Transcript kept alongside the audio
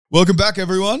Welcome back,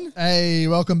 everyone. Hey,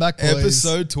 welcome back, boys.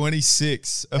 Episode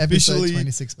 26. Episode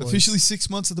 26, boys. Officially 6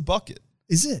 months of the bucket.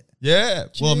 Is it? Yeah.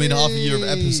 Well, I mean, half a year of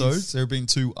Jeez. episodes. There have been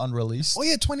 2 unreleased. Oh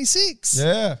yeah, 26.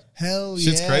 Yeah. Hell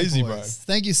Shit's yeah, crazy, boys. bro.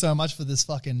 Thank you so much for the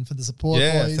support,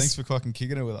 Yeah, boys. thanks for fucking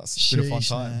kicking it with us. It's been a fun Sheesh,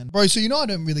 time. man. Bro, so you know I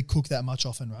don't really cook that much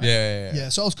often, right? Yeah.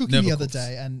 So I was cooking Never the other cooks.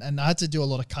 day and I had to do a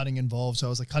lot of cutting involved. So I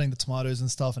was like cutting the tomatoes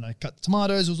and stuff, and I cut the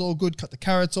tomatoes, it was all good, cut the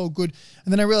carrots, all good.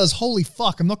 And then I realized, holy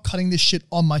fuck, I'm not cutting this shit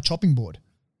on my chopping board.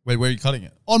 Wait, where are you cutting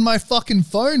it? On my fucking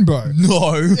phone, bro.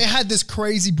 No. It had this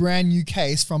crazy brand new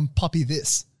case from Puppy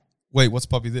This. Wait, what's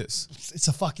Puppy This? It's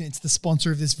the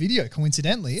sponsor of this video,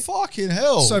 coincidentally. Fucking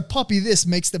hell. So Puppy This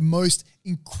makes the most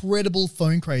incredible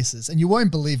phone cases, and you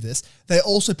won't believe this. They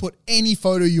also put any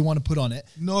photo you want to put on it.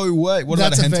 no way. What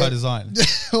about a That's hentai design?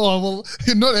 Oh, well,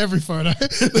 not every photo.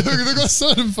 They've got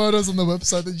certain photos on the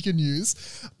website that you can use,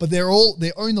 but they own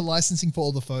the licensing for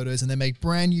all the photos, and they make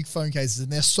brand new phone cases,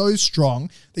 and they're so strong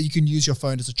that you can use your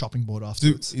phone as a chopping board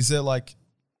afterwards. Dude, is there like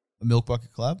a milk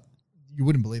bucket collab? You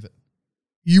wouldn't believe it.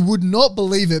 You would not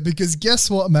believe it, because guess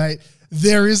what, mate?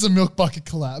 There is a milk bucket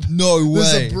collab. No way.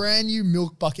 There's a brand new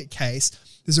milk bucket case.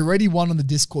 There's already one on the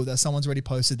Discord that someone's already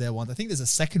posted their one. I think there's a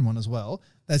second one as well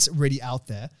that's already out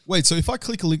there. Wait, so if I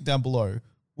click a link down below,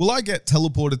 will I get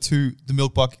teleported to the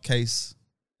milk bucket case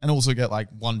and also get like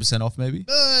 1% off maybe?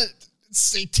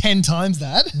 Say 10 times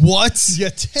that. What? You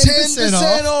get 10%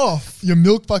 10% off your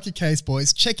milk bucket case,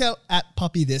 boys. Check out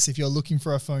 @Puppy This if you're looking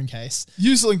for a phone case.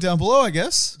 Use the link down below, I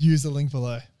guess. Use the link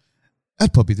below.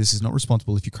 @Puppy This is not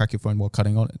responsible if you crack your phone while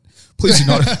cutting on it. Please do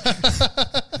not.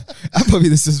 @Puppy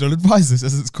This does not advise this,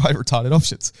 as it's quite retarded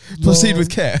options. Proceed with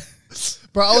care.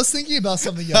 Bro, I was thinking about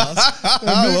something else.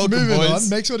 Welcome, Moving boys. on.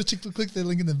 Make sure to click the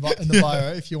link in the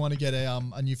bio if you want to get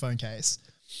a new phone case.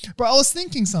 Bro, I was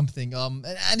thinking something, and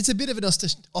it's a bit of an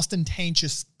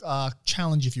ostentatious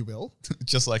challenge, if you will.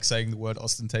 Just like saying the word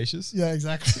ostentatious. Yeah,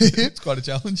 exactly. It's quite a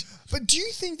challenge. But do you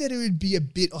think that it would be a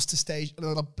bit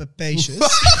ostentatious?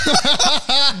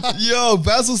 Yo,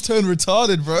 Basil's turned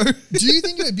retarded, bro. Do you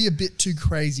think it would be a bit too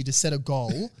crazy to set a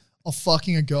goal of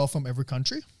fucking a girl from every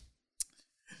country?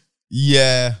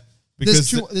 Yeah. Because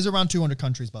There's around 200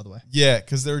 countries, by the way. yeah,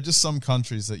 because there are just some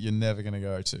countries that you're never going to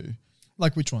go to.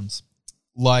 Like which ones?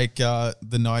 Like the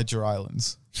Niger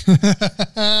Islands.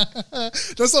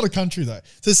 That's not a country, though.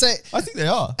 To say, I think they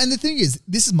are. and the thing is,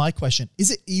 this is my question: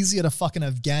 is it easier to fuck an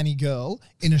Afghani girl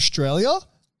in Australia?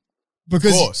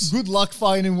 Because course. good luck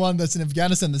finding one that's in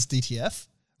Afghanistan that's DTF.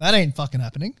 That ain't fucking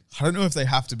happening. I don't know if they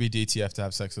have to be DTF to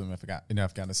have sex with them in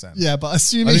Afghanistan. Yeah, but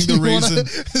assuming I think the you want reason-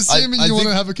 to I think-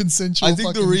 have a consensual. I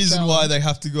think the fucking reason why challenge. they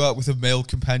have to go out with a male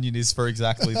companion is for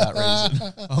exactly that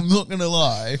reason. I'm not going to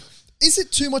lie. Is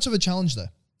it too much of a challenge though?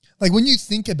 Like when you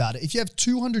think about it, if you have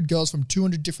 200 girls from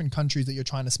 200 different countries that you're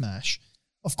trying to smash,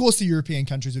 of course the European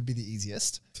countries would be the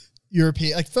easiest.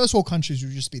 First world countries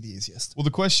would just be the easiest. Well, the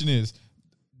question is,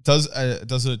 does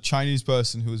a Chinese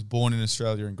person who was born in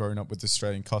Australia and grown up with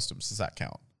Australian customs, does that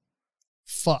count?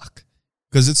 Fuck.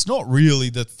 Because it's not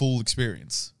really the full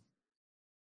experience.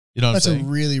 You know what That's I'm a saying?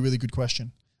 really, really good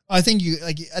question. I think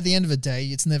at the end of the day,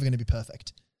 it's never going to be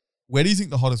perfect. Where do you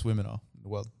think the hottest women are in the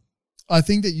world? I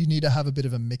think that you need to have a bit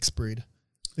of a mixed breed.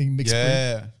 I think mixed breed.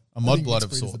 Yeah, a I think mudblood mixed of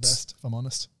breed is sorts. the best, if I'm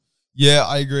honest. Yeah,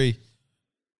 I agree.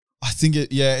 I think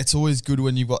it's always good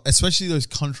when you've got, especially those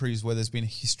countries where there's been a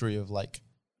history of like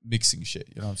mixing shit.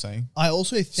 You know what I'm saying? I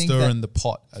also think Stirring the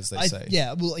pot, as they say.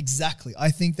 Yeah, well, exactly.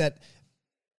 I think that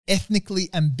ethnically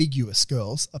ambiguous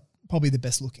girls are probably the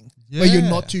best looking. Where you're Yeah.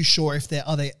 not too sure if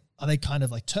are they kind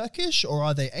of like Turkish or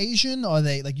are they Asian? Or are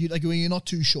they where you're not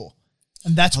too sure.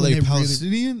 And that's Are when they they're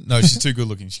Palestinian? No, she's too good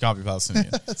looking. She can't be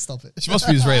Palestinian. really stop it. She must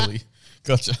be Israeli.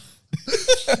 Gotcha.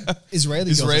 Israeli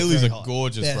girls Israelis very are hot.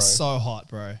 gorgeous, They're bro. so hot,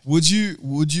 bro. Would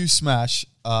you smash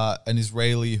an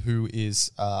Israeli who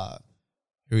is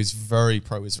very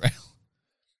pro-Israel?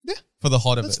 Yeah. For the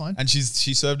hot of That's it. fine. And she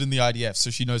served in the IDF,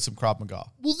 so she knows some Krav Maga.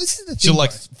 Well, this is the thing. She'll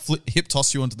like bro. hip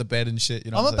toss you onto the bed and shit.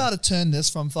 You know I'm what about to turn this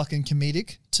from fucking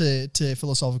comedic to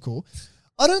philosophical.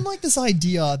 I don't like this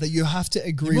idea that you have to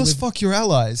agree You must with. fuck your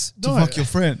allies to No. fuck your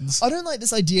friends. I don't like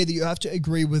this idea that you have to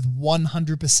agree with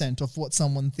 100% of what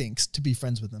someone thinks to be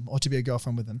friends with them or to be a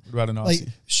girlfriend with them. What about a Nazi?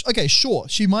 Like, okay, sure,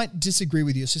 she might disagree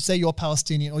with you. So say you're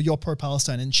Palestinian or you're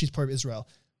pro-Palestine and she's pro-Israel.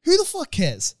 Who the fuck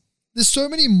cares? There's so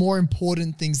many more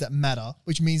important things that matter,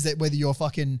 which means that whether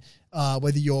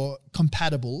you're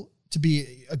compatible to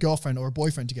be a girlfriend or a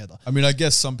boyfriend together. I mean, I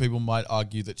guess some people might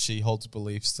argue that she holds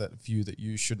beliefs that view that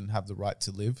you shouldn't have the right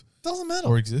to live Doesn't matter.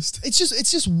 or exist. It's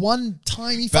just one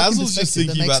tiny fucking Basil's just perspective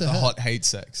that thinking makes about her the hurt. hot hate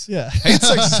sex. Yeah. Hate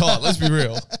sex is hot, let's be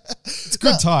real. It's a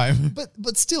good time.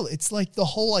 But still, it's like the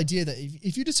whole idea that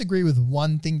if you disagree with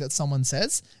one thing that someone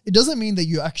says, it doesn't mean that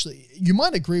you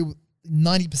might agree with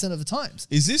 90% of the times.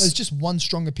 Is this- But it's just one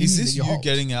strong opinion Is this that you you hold.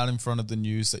 getting out in front of the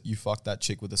news that you fucked that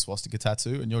chick with a swastika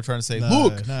tattoo and you're trying to say, No,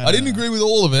 look, no, I didn't no. agree with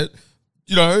all of it.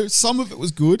 You know, some of it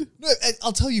was good. No,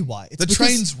 I'll tell you why. It's The because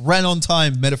trains ran on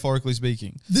time, metaphorically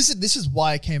speaking. This is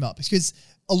why it came up. Because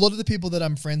a lot of the people that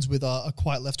I'm friends with are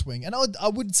quite left wing, and I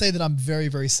would say that I'm very,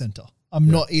 very center. I'm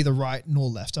not either right nor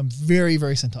left. I'm very,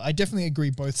 very center. I definitely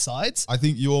agree both sides. I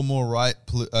think you're more right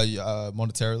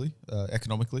monetarily,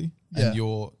 economically, Yeah. and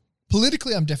you're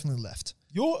Politically, I'm definitely left.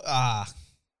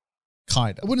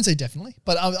 kind I of. wouldn't say definitely,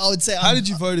 but I would say How did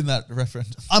you vote in that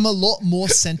referendum? I'm a lot more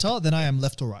center than I am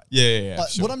left or right. Yeah.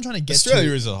 But sure. what I'm trying to get Australia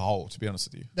to, as a whole, to be honest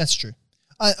with you. that's true.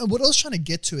 What I was trying to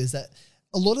get to is that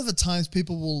a lot of the times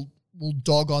people will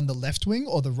dog on the left wing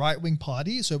or the right wing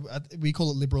party. So we call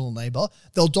it Liberal and Labor.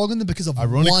 They'll dog on them because of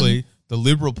Ironically, one. the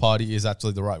Liberal Party is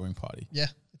actually the right-wing party. Yeah,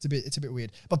 it's a bit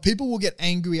weird. But people will get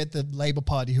angry at the Labor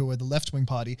Party, who are the left wing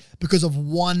party, because of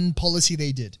one policy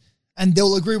they did. And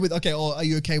they'll agree with, okay, or are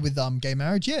you okay with gay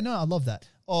marriage? Yeah, no, I love that.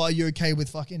 Or are you okay with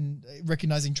fucking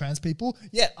recognizing trans people?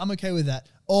 Yeah, I'm okay with that.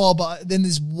 Oh, but then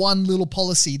there's one little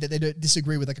policy that they don't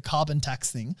disagree with, like a carbon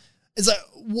tax thing. It's like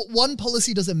one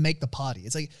policy doesn't make the party.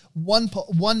 It's like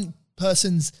one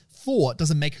person's thought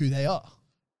doesn't make who they are.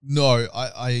 No,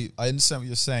 I understand what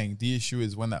you're saying. The issue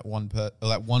is when that one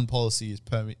policy is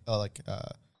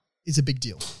It's a big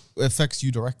deal. affects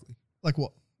you directly. Like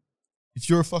what? If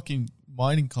you're a fucking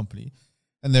mining company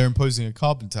and they're imposing a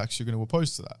carbon tax, you're going to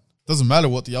oppose to that. Doesn't matter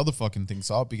what the other fucking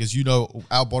things are, because you know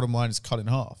our bottom line is cut in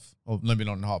half. Or maybe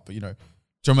not in half, but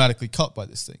dramatically cut by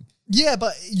this thing. Yeah,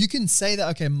 but you can say that,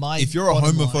 okay, If you're a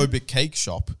bottom line- homophobic cake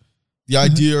shop, the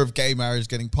idea of gay marriage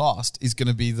getting passed is going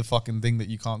to be the fucking thing that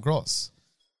you can't cross.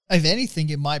 if anything,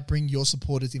 it might bring your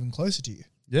supporters even closer to you.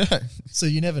 Yeah. So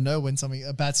you never know when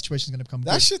a bad situation is going to become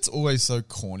That good. shit's always so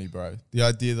corny, bro. The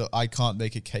idea that I can't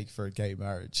make a cake for a gay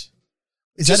marriage.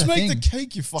 Is Just that a make thing? the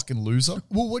cake, you fucking loser.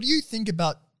 Well, what do you think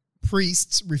about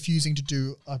priests refusing to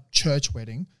do a church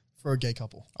wedding for a gay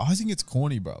couple? I think it's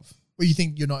corny, bruv. Or you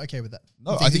think you're not okay with that?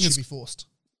 No, You I think it it's- should be forced.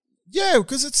 Yeah,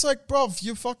 because it's like, bruv,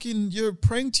 you're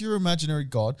praying to your imaginary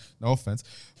God. No offense.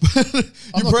 But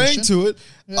you're not praying Christian. to it.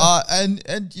 Yeah.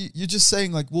 And you're just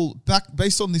saying like, well,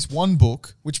 based on this one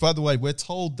book, which by the way, we're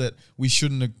told that we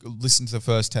shouldn't listen to the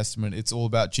First Testament. It's all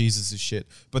about Jesus' shit.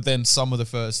 But then some of the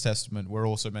First Testament we're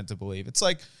also meant to believe. It's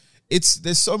like,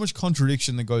 there's so much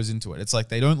contradiction that goes into it. It's like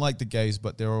they don't like the gays,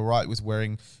 but they're all right with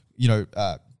wearing,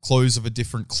 clothes of a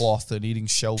different cloth and eating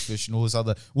shellfish and all this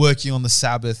other, working on the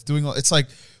Sabbath, doing all, it's like,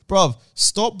 bruv,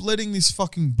 stop letting this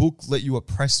fucking book let you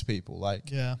oppress people.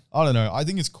 Like, Yeah. I don't know. I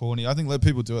think it's corny. I think let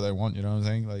people do what they want. You know what I'm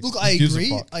saying? Like, Look, who I gives a agree.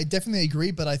 fuck? I definitely agree,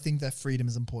 but I think that freedom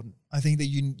is important. I think that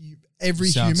every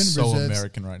You sound human so reserves.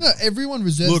 American right no, now. everyone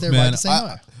reserves Look, their man, right to say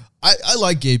no. I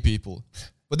like gay people,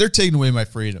 but they're taking away my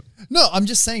freedom. No, I'm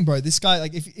just saying, bro. This guy,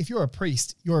 like, if you're a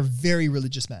priest, you're a very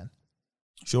religious man.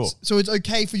 Sure. So it's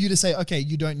okay for you to say, okay,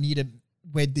 you don't need to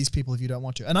wed these people if you don't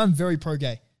want to. And I'm very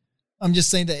pro-gay. I'm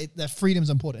just saying that freedom is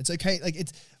important. It's okay. Like,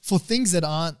 it's for things that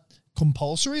aren't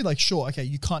compulsory. Like, sure, okay,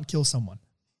 you can't kill someone.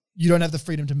 You don't have the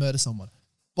freedom to murder someone.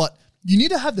 But you need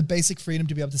to have the basic freedom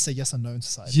to be able to say yes or no in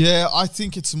society. Yeah, I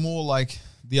think it's more like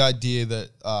the idea that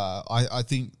I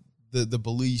think the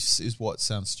beliefs is what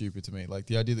sounds stupid to me. Like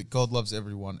the idea that God loves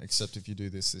everyone except if you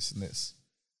do this, this, and this.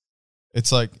 It's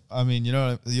like, I mean, you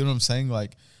know what I'm saying?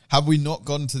 Like, have we not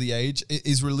gotten to the age?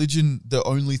 Is religion the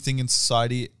only thing in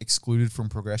society excluded from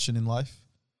progression in life?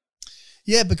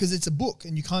 Yeah, because it's a book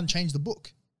and you can't change the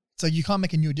book. So you can't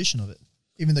make a new edition of it,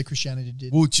 even though Christianity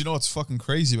did. Well, do you know what's fucking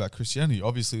crazy about Christianity?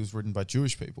 Obviously, it was written by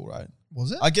Jewish people, right?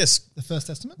 Was it? I guess, The First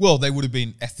Testament? well, they would have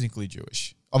been ethnically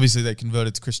Jewish. Obviously, they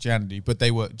converted to Christianity, but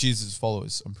they were Jesus'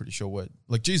 followers, I'm pretty sure were.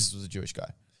 Like, Jesus was a Jewish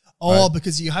guy. Oh, Right.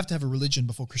 because you have to have a religion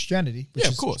before Christianity, which Yeah,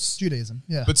 of is course. Judaism.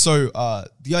 Yeah. But so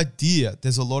the idea,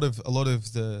 there's a lot of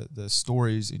the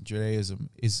stories in Judaism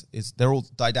is they're all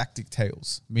didactic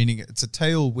tales, meaning it's a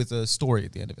tale with a story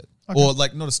at the end of it, or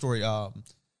like not a story,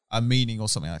 a meaning or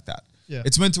something like that. Yeah.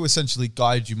 It's meant to essentially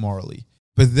guide you morally.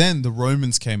 But then the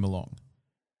Romans came along,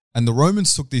 and the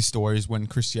Romans took these stories when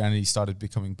Christianity started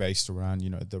becoming based around,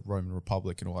 the Roman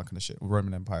Republic and all that kind of shit,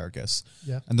 Roman Empire, I guess.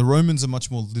 Yeah. And the Romans are much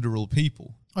more literal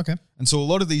people. Okay. And so a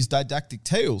lot of these didactic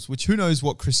tales, which who knows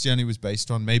what Christianity was based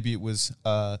on, maybe it was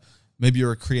maybe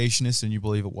you're a creationist and you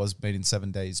believe it was made in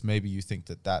 7 days. Maybe you think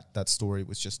that story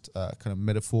was just kind of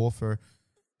metaphor for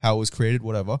how it was created,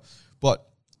 whatever. But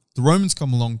the Romans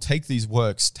come along, take these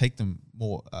works, take them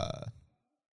more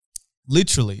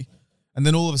literally, and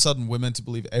then all of a sudden we're meant to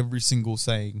believe every single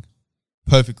saying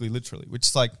perfectly literally, which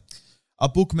is like a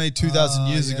book made 2,000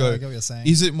 years ago. I get what you're saying.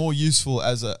 Is it more useful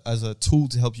as a tool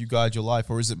to help you guide your life,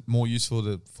 or is it more useful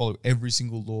to follow every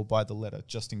single law by the letter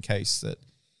just in case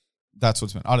that's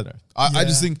what's meant? I don't know. I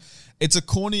just think it's a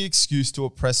corny excuse to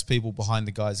oppress people behind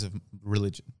the guise of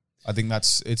religion. I think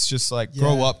it's just like,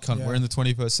 grow up, cunt. We're in the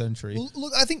 21st century. Well,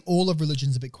 look, I think all of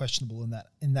religion's a bit questionable in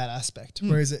that aspect.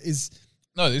 Whereas it is...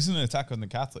 No, this isn't an attack on the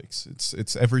Catholics.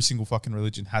 It's every single fucking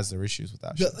religion has their issues with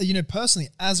that shit. You know, personally,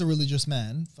 as a religious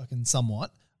man, fucking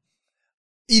somewhat,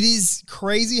 it is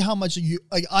crazy how much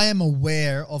I am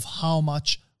aware of how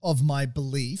much of my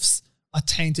beliefs are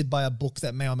tainted by a book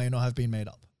that may or may not have been made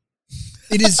up.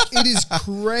 It is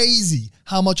crazy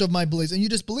how much of my beliefs, and you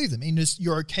just believe them, and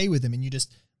you're okay with them, and you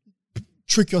just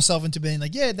trick yourself into being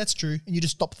like, yeah, that's true, and you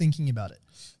just stop thinking about it.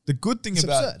 The good thing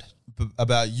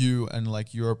about you and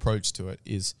like your approach to it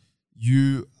is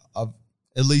you are,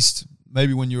 at least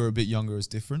maybe when you were a bit younger is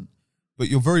different, but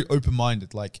you're very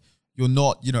open-minded. Like you're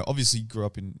not, obviously you grew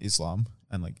up in Islam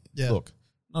and like, look,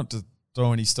 not to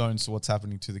throw any stones to what's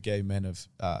happening to the gay men of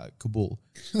Kabul,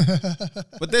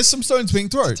 but there's some stones being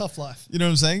thrown. It's a tough life. You know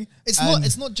what I'm saying?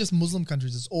 It's not just Muslim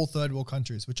countries. It's all third world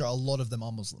countries, which are a lot of them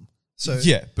are Muslim. So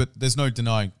yeah, but there's no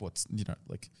denying what's,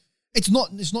 like. It's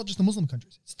not just the Muslim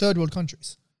countries. It's third world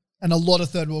countries. And a lot of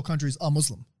third world countries are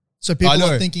Muslim. So people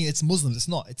are thinking it's Muslims. It's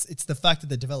not. It's the fact that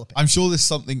they're developing. I'm sure there's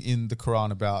something in the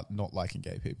Quran about not liking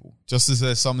gay people. Just as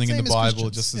there's something in the Bible,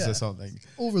 just as there's something.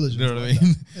 All religions. You know what I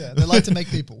mean? Yeah, they like to make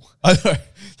people. I know.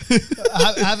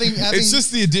 having it's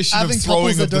just the addition of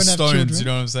throwing of the stones, children, you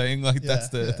know what I'm saying? Like that's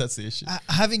the issue.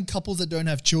 Having couples that don't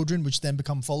have children, which then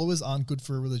become followers, aren't good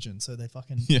for a religion. So they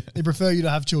they prefer you to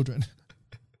have children.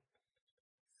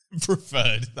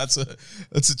 Preferred. That's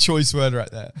a choice word right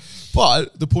there.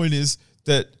 But the point is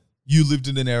that you lived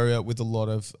in an area with a lot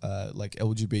of like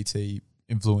LGBT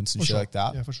influence and shit like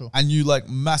that. Yeah, for sure. And you like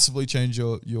massively change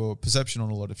your perception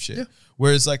on a lot of shit. Yeah.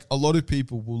 Whereas like a lot of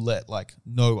people will let like,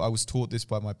 no, I was taught this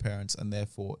by my parents and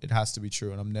therefore it has to be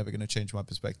true and I'm never going to change my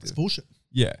perspective. It's bullshit.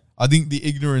 Yeah. I think the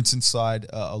ignorance inside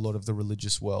a lot of the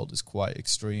religious world is quite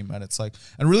extreme, and it's like,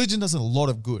 and religion does a lot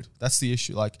of good. That's the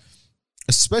issue. Like,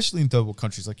 especially in third world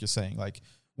countries, like you're saying, like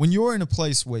when you're in a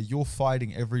place where you're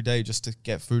fighting every day just to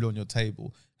get food on your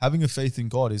table, having a faith in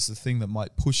God is the thing that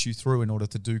might push you through in order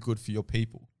to do good for your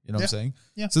people. You know what I'm saying?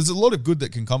 Yeah. So there's a lot of good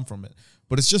that can come from it.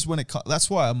 But it's just when that's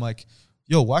why I'm like,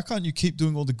 yo, why can't you keep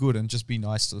doing all the good and just be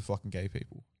nice to the fucking gay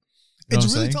people?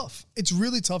 It's really tough. It's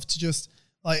really tough to just,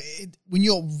 like, when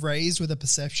you're raised with a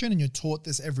perception and you're taught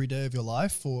this every day of your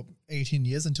life for 18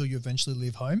 years until you eventually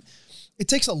leave home, it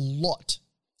takes a lot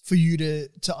for you to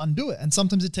undo it. And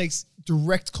sometimes it takes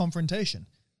direct confrontation.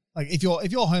 Like if you're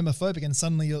homophobic and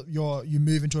suddenly you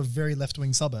move into a very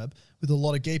left-wing suburb with a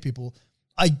lot of gay people,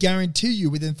 I guarantee you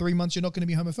within 3 months you're not going to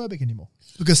be homophobic anymore,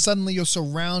 because suddenly you're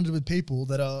surrounded with people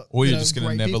that are, or you're just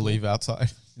going to never leave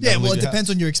outside. Yeah, well, it depends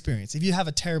on your experience. If you have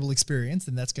a terrible experience,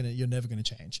 then you're never going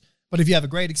to change. But if you have a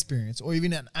great experience or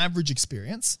even an average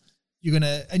experience,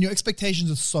 and your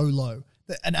expectations are so low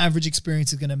that an average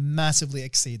experience is going to massively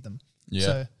exceed them. Yeah.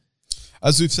 So,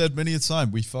 as we've said many a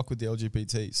time, we fuck with the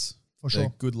LGBTs. For sure.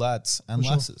 They're good lads and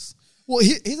lasses. Well,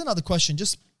 here's another question,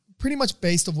 just pretty much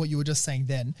based on what you were just saying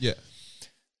then. Yeah.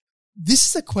 This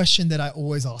is a question that I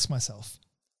always ask myself.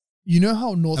 You know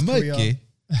how North Korea...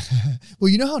 Well,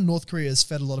 you know how North Korea has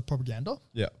fed a lot of propaganda?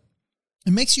 Yeah.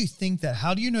 It makes you think that,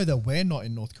 how do you know that we're not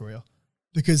in North Korea?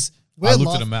 Because I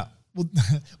looked at a map. Well,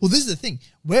 this is the thing.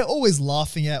 We're always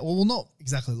laughing at, well, not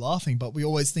exactly laughing, but we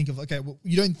always think of, okay, well,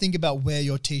 you don't think about where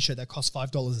your t-shirt that costs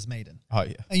 $5 is made in. Oh,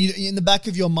 yeah. And in the back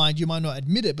of your mind, you might not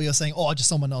admit it, but you're saying, just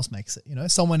someone else makes it,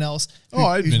 someone else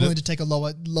who's willing to take a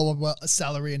lower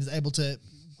salary and is able to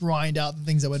grind out the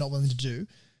things that we're not willing to do.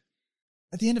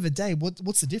 At the end of the day,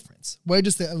 what's the difference? We're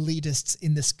just the elitists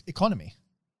in this economy.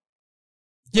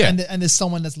 Yeah. And there's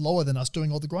someone that's lower than us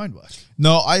doing all the grind work.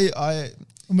 No,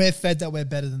 And we're fed that we're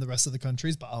better than the rest of the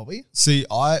countries, but are we? See,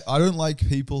 I don't like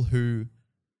people who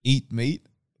eat meat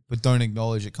but don't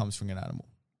acknowledge it comes from an animal.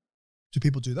 Do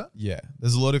people do that? Yeah.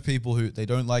 There's a lot of people who they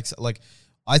don't like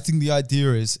I think the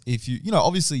idea is if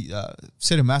obviously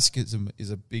sadomasochism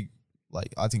is a big,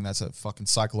 I think that's a fucking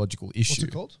psychological issue. What's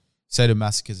it called?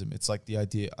 Sadomasochism. It's like the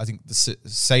idea, I think the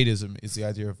sadism is the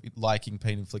idea of liking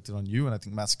pain inflicted on you, and I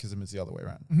think masochism is the other way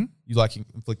around. Mm-hmm. You like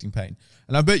inflicting pain.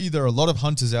 And I bet you there are a lot of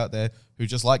hunters out there who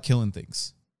just like killing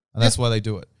things, and that's why they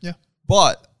do it. Yeah.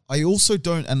 But I also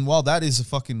don't, and while that is a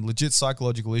fucking legit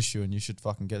psychological issue and you should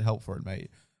fucking get help for it, mate,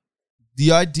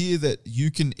 the idea that you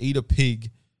can eat a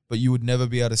pig, but you would never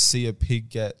be able to see a pig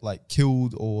get like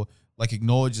killed or like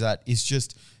acknowledge that is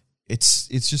just, it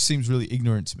just seems really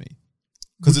ignorant to me.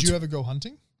 Would you ever go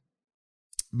hunting?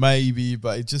 Maybe,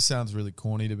 but it just sounds really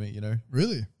corny to me, you know?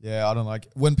 Really? Yeah, I don't like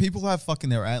when people have fucking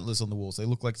their antlers on the walls. They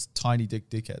look like tiny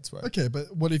dickheads, bro. Okay,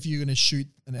 but what if you're going to shoot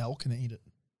an elk and eat it?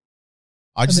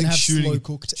 I just And then think have shooting.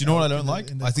 slow-cooked Do you know what I elk don't in the-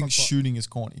 like? in the I think crock pot. shooting is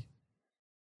corny.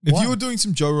 If Why? you were doing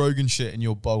some Joe Rogan shit and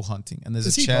you're bow hunting and there's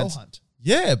Does a he bow chance. hunt?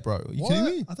 Yeah, bro. Are you What? kidding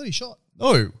me? I thought he shot.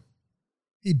 No.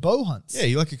 He bow hunts. Yeah,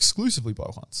 he like exclusively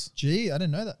bow hunts. Gee, I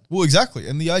didn't know that. Well, exactly.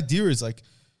 And the idea is like,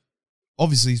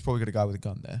 obviously he's probably got a guy with a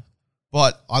gun there.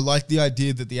 But I like the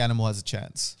idea that the animal has a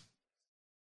chance.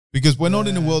 Because we're not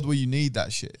in a Yeah. world where you need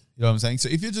that shit. You know what I'm saying? So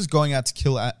if you're just going out to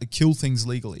kill things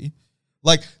legally,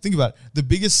 like think about it. The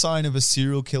biggest sign of a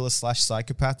serial killer /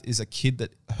 psychopath is a kid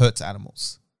that hurts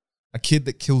animals. A kid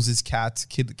that kills his cats, a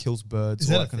kid that kills birds,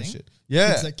 Is all that that a kind of thing? shit.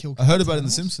 Yeah. Kids that kill I heard cats about it in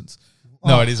and The animals? Simpsons.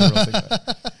 No, it is a real thing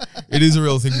though. It is a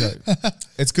real thing though.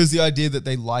 It's because the idea that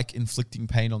they like inflicting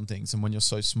pain on things, and when you're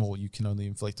so small, you can only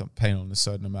inflict pain on a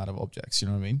certain amount of objects. You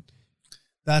know what I mean?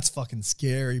 That's fucking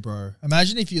scary, bro.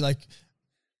 Imagine if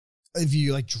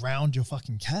you drowned your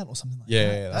fucking cat or something like Yeah,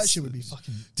 that. yeah, That that's- shit would be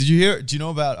fucking. Did you hear? Do you know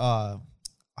about?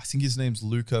 I think his name's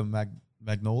Luca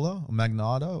Magnola or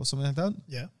Magnata or something like that.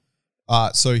 Yeah.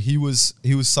 So he was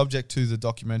subject to the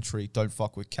documentary "Don't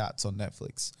Fuck with Cats" on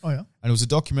Netflix, Oh yeah. and it was a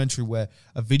documentary where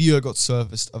a video got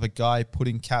surfaced of a guy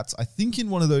putting cats, I think, in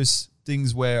one of those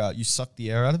things where you suck the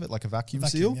air out of it, like a vacuum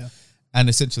seal, yeah. and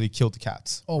essentially killed the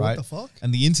cats. Oh, right? what the fuck?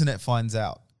 And the internet finds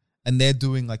out. And they're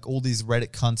doing like all these Reddit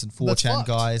cunts and That's 4chan fucked.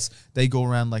 guys. They go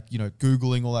around like, you know,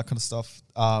 Googling all that kind of stuff,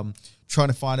 trying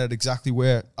to find out exactly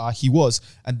where he was.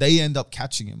 And they end up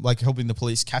catching him, like helping the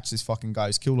police catch this fucking guy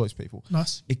who's killed those people.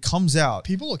 Nice. It comes out.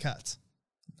 People or cats?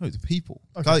 No, the people.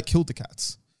 The Okay. guy that killed the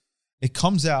cats. It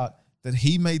comes out that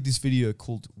he made this video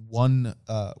called One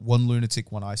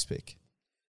Lunatic, One Ice Pick.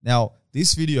 Now,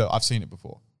 this video, I've seen it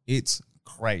before. It's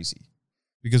crazy.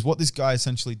 Because what this guy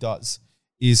essentially does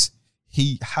is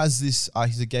he has this,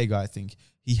 he's a gay guy, I think.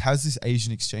 He has this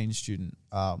Asian exchange student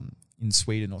in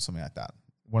Sweden or something like that.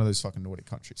 One of those fucking Nordic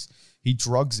countries. He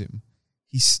drugs him.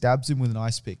 He stabs him with an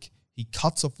ice pick. He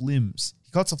cuts off limbs. He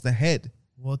cuts off the head.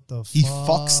 What the He fuck?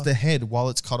 fucks the head while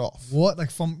it's cut off. What? Like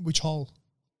from which hole?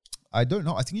 I don't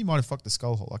know. I think he might have fucked the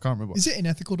skull hole. I can't remember. Is it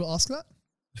unethical to ask that?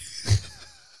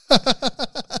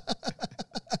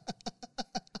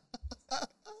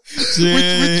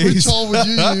 Which hole would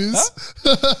you use?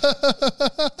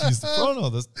 Use the front or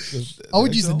the I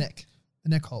would use the exhale? neck. The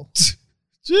neck hole.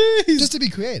 Jeez. Just to be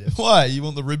creative. Why? You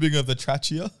want the ribbing of the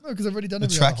trachea? No, because I've already done The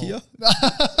every other hole.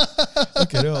 trachea?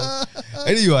 Okay, no.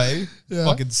 Anyway, Yeah.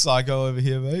 fucking psycho over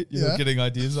here, mate. You're Yeah. getting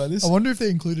ideas like this. I wonder if they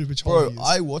included which hole Bro, to use.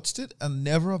 I watched it and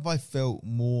never have I felt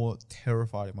more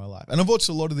terrified in my life. And I've watched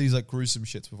a lot of these like gruesome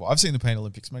shits before. I've seen the Pain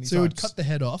Olympics many So he times. would cut the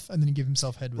head off and then give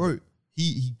himself head with Bro, it.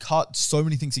 he cut so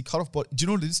many things. He cut off body. Do you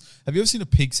know what it is? Have you ever seen a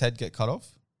pig's head get cut off?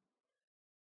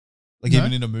 Like No.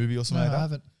 even in a movie or No, something I like that?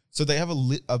 haven't. So they have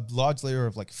a large layer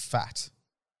of like fat,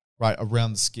 right,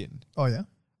 around the skin. Oh yeah,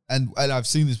 And I've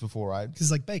seen this before, right? because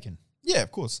like bacon. Yeah,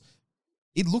 of course.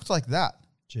 It looked like that.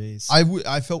 Jeez.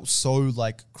 I felt so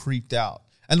like creeped out.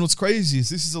 And what's crazy is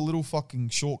this is a little fucking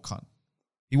short cunt.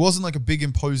 He wasn't like a big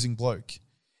imposing bloke.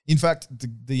 In fact,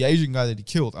 the Asian guy that he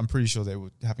killed, I'm pretty sure they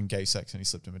were having gay sex and he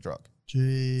slipped him a drug.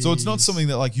 Jeez. So it's not something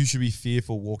that like you should be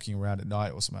fearful walking around at night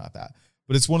or something like that.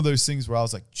 But it's one of those things where I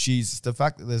was like, Jesus, the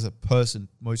fact that there's a person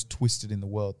most twisted in the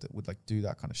world that would like do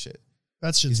that kind of shit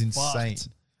That's just is insane. fucked.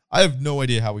 I have no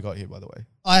idea how we got here, by the way.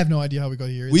 I have no idea how we got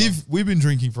here. Either. We've been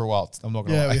drinking for a while. I'm not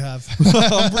gonna Yeah, lie. we have.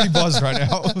 I'm pretty buzzed right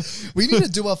now. We need to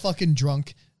do a fucking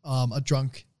drunk.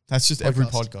 That's just every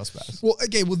Podcast. podcast, Baz. Well,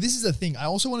 okay. Well, this is the thing. I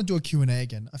also want to do a Q&A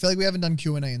again. I feel like we haven't done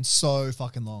Q&A in so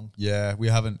fucking long. Yeah, we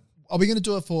haven't. Are we going to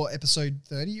do it for episode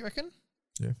 30, you reckon?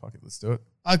 Yeah, fuck it. Let's do it.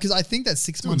 Because I think that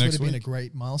 6 Do it months would next have been a week.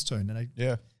 great milestone. And I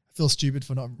Yeah. feel stupid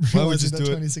for not Why don't we realizing just that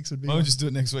do it? 26 would be Why don't we one. just do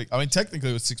it next week? I mean, technically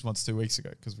it was 6 months, 2 weeks ago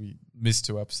because we missed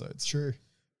 2 episodes. True.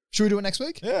 Should we do it next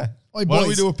week? Yeah. Oi, Why don't we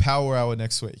boys. do a power hour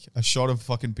next week? A shot of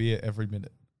fucking beer every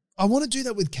minute. I want to do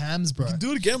that with cams, bro. You can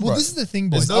do it again, Well, bro. this is the thing,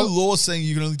 boys. There's no law saying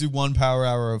you can only do 1 power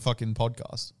hour of fucking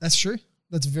podcast. That's true.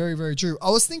 That's very, very true.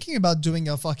 I was thinking about doing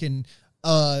a fucking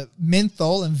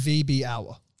menthol and VB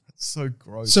hour. That's so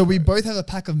gross. So we bro. both have a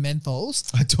pack of menthols.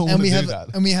 I don't and want we to have do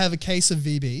that. and we have a case of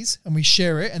VBs and we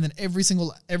share it, and then every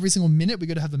single minute we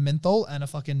got to have a menthol and a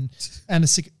fucking and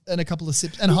a couple of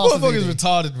sips and half a Motherfucker's VB.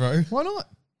 retarded, bro. Why not?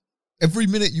 Every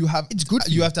minute you have, It's good for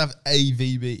you you. have to have a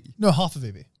VB. No, half a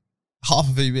VB. Half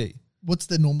a VB. What's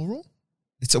the normal rule?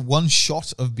 It's a one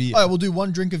shot of beer. Oh, we'll do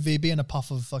 1 drink of VB and a puff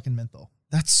of fucking menthol.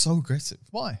 That's so aggressive.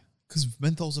 Why? Because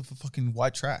menthols are for fucking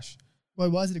white trash. Why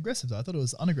is it aggressive though? I thought it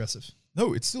was unaggressive.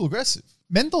 No, it's still aggressive.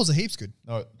 Menthols are heaps good.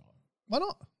 No, Why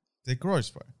not? they're gross,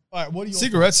 bro. All right, what are your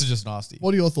Cigarettes are just nasty.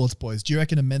 What are your thoughts, boys? Do you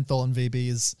reckon a menthol and VB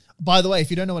is... By the way, if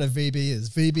you don't know what a VB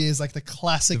is like the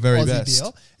classic The very Aussie best.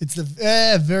 beer. It's the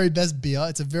very best beer.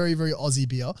 It's a very, very Aussie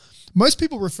beer. Most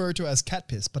people refer to it as cat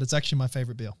piss, but it's actually my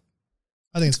favorite beer.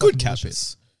 I think it's Good fucking cat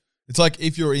delicious. piss. It's like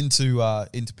if you're into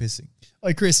pissing.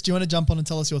 Hey, Chris, do you want to jump on and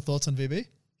tell us your thoughts on VB?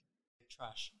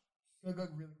 Trash.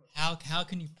 How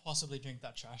can you possibly drink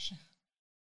that trash?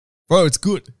 Bro, it's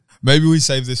good. Maybe we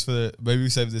save this for. Do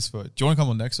you want to come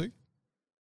on next week?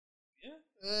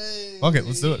 Okay,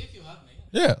 let's do it. If you have me.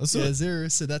 Yeah, let's do Yeah, it. 0.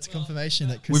 So that's confirmation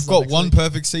that Chris We've is on got next one week.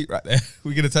 perfect seat right there.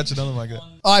 We're gonna touch another mic there.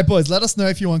 All right, boys, let us know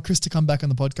if you want Chris to come back on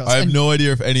the podcast. I have And no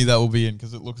idea if any of that will be in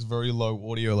because it looks very low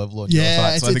audio level on your yeah,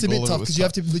 side. So I it's a think all bit of it tough was because you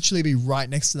have to literally be right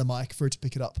next to the mic for it to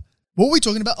pick it up. What were we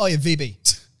talking about? Oh, yeah, VB.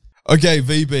 Okay,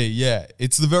 VB, yeah.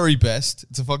 It's the very best.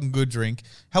 It's a fucking good drink.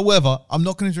 However, I'm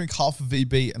not going to drink half a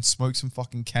VB and smoke some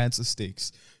fucking cancer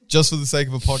sticks just for the sake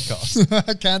of a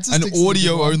podcast. Cancer An sticks. is a good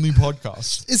audio one. only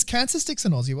podcast. Is cancer sticks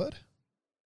an Aussie word?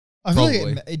 I feel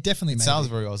Probably. like it definitely It may sounds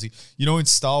be. very Aussie. You know, in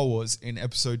Star Wars, in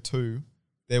episode 2,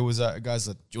 there was a guy's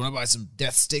like, do you want to buy some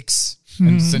death sticks?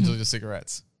 And essentially just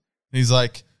cigarettes. And he's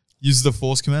like, uses the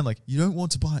force command, like, you don't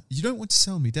want to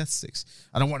sell me death sticks.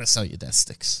 I don't want to sell you death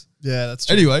sticks. Yeah, that's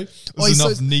true. Anyway, this Oh, is so-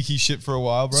 enough sneaky shit for a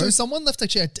while, bro. So someone left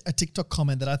actually a TikTok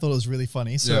comment that I thought was really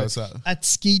funny. So Yeah, what's that? at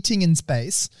Skeeting in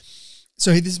Space,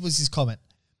 so this was his comment.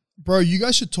 Bro, you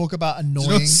guys should talk about Do you know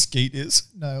annoying... what skeet is?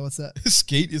 No, what's that?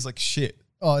 Skeet is like shit.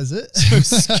 Oh, is it?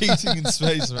 Skeeting in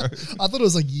space, bro. I thought it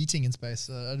was like yeeting in space.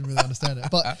 So I didn't really understand it.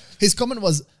 But his comment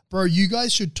was, bro, you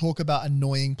guys should talk about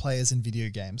annoying players in video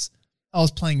games. I was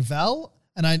playing Val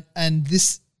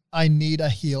I need a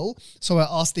heal. So I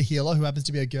asked the healer, who happens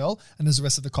to be a girl, and there's the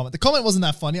rest of the comment. The comment wasn't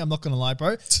that funny, I'm not going to lie,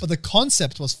 bro. But the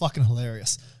concept was fucking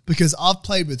hilarious because I've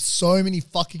played with so many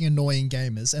fucking annoying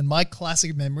gamers, and my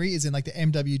classic memory is in like the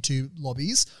MW2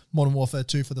 lobbies, Modern Warfare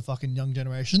 2 for the fucking young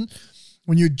generation.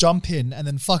 When you jump in and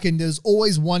then fucking there's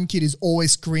always one kid who's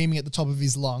always screaming at the top of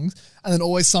his lungs and then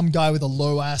always some guy with a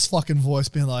low ass fucking voice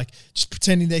being like, just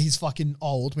pretending that he's fucking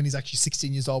old when he's actually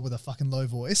 16 years old with a fucking low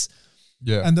voice.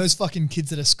 Yeah. And those fucking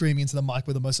kids that are screaming into the mic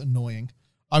were the most annoying.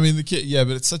 I mean, the kid, yeah,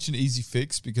 but it's such an easy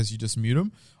fix because you just mute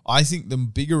them. I think the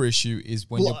bigger issue is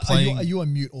when Well, you're playing. Are you a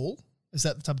mute all? Is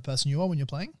that the type of person you are when you're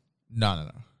playing? No.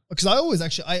 Because I always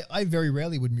actually, I very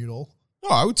rarely would mute all. No,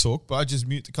 I would talk, but I just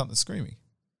mute the cunt that's screaming.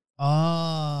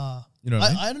 Ah. You know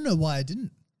what I mean? I don't know why I didn't.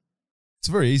 It's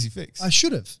a very easy fix. I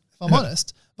should have, if I'm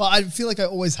honest. But I feel like I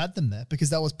always had them there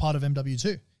because that was part of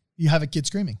MW2. You have a kid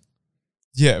screaming.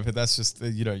 Yeah, but that's just,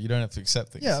 you don't have to accept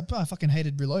things. Yeah, but I fucking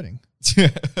hated reloading. Yeah.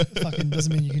 Fucking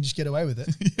doesn't mean you can just get away with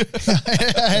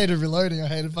it. I hated reloading. I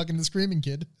hated fucking the screaming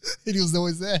kid. He was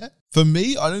always there. For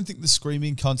me, I don't think the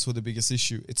screaming cunts were the biggest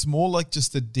issue. It's more like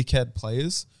just the dickhead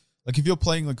players. Like if you're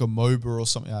playing like a MOBA or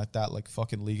something like that, like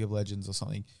fucking League of Legends or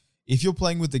something, if you're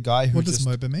playing with the guy who What does just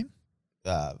MOBA mean?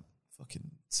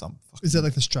 Is that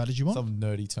like the strategy one? some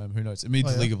nerdy term? Who knows? It means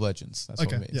Oh, yeah. League of Legends. That's what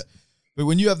Okay, it means. yeah. But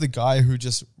when you have the guy who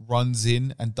just runs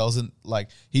in and doesn't like,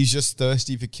 he's just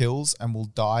thirsty for kills and will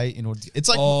die in order. It's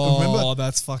like remember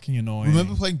that's fucking annoying.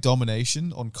 Remember playing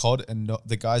Domination on COD and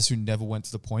the guys who never went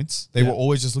to the points? They were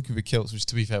always just looking for kills, which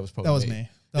to be fair was probably That was me.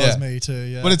 That Yeah. was me too,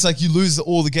 yeah. But it's like you lose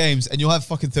all the games and you'll have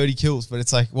fucking 30 kills, but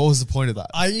it's like, what was the point of that?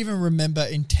 I even remember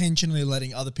intentionally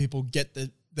letting other people get the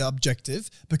objective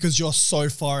because you're so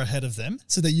far ahead of them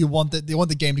so that they want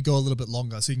the game to go a little bit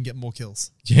longer so you can get more kills.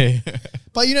 Yeah.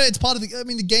 But it's part of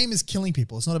the game is killing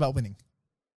people. It's not about winning.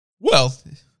 Well,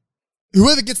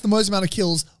 Whoever gets the most amount of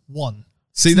kills won.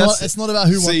 see, It's not about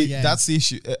who won the game. that's the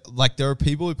issue. Like there are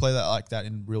people who play that like that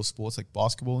in real sports, like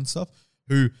basketball and stuff,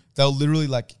 who they'll literally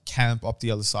like camp up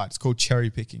the other side. It's called cherry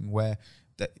picking, where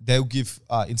they'll give,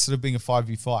 instead of being a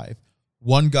 5v5,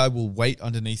 one guy will wait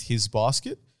underneath his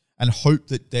basket and hope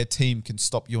that their team can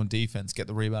stop you on defense, get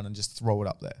the rebound, and just throw it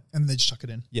up there. and they just chuck it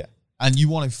in. Yeah. And you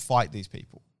want to fight these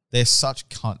people. They're such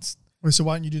cunts. Wait, so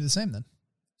why don't you do the same then?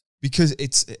 Because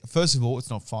first of all, it's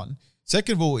not fun.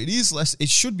 Second of all, it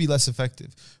should be less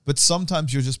effective. But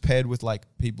sometimes you're just paired with like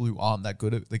people who aren't that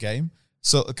good at the game.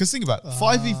 So, because think about it,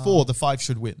 5v4, the 5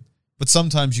 should win. But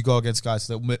sometimes you go against guys,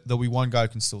 there'll be one guy who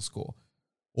can still score.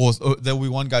 Or there'll be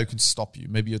one guy who can stop you.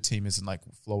 Maybe your team isn't like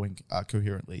flowing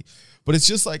coherently. But it's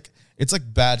just like, it's like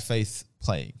bad faith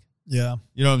playing. Yeah.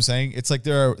 You know what I'm saying? It's like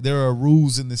there are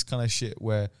rules in this kind of shit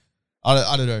where,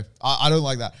 I don't know. I don't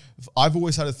like that. I've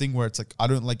always had a thing where it's like, I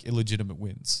don't like illegitimate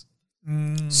wins.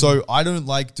 So I don't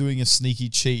like doing a sneaky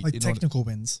cheat. Like in order- technical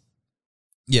wins.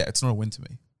 Yeah, it's not a win to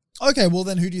me. Okay, well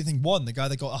then who do you think won? The guy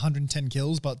that got 110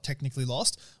 kills but technically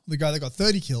lost? Or the guy that got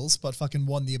 30 kills but fucking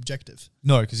won the objective?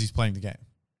 No, because he's playing the game.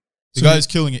 The So guy who's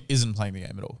killing it isn't playing the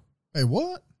game at all. Wait,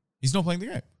 what? He's not playing the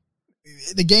game.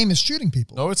 The game is shooting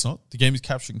people. No, it's not. The game is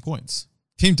capturing points.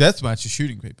 Team Deathmatch is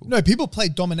shooting people. No, people play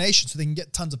domination so they can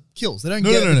get tons of kills. They don't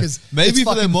No, get no. it because Maybe it's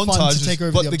for their fucking fun to take montages,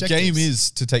 over but the the objectives. game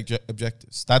is to take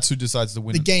objectives. That's who decides the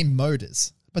winner. The game mode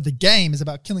is. But the game is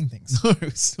about killing things. No,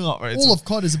 it's not. Right? All of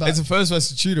COD is about... It's a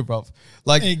first-person shooter, bro.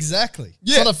 Like, Exactly.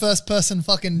 Yeah. It's not a first-person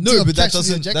fucking... no, but capture the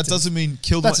that objectives. doesn't mean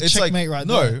kill. That's a it's checkmate like, right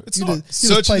no, there. it's You not. just- you just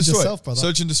Search and played destroy. yourself, brother.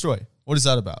 Search and destroy. What is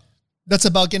that about? That's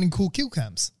about getting cool kill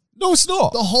cams. No, it's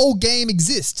not. The whole game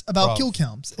exists about Bruv, kill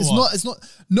cams. come on. It's not.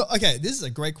 No. Okay, this is a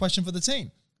great question for the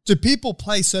team. Do people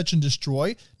play search and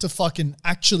destroy to fucking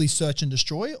actually search and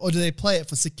destroy, or do they play it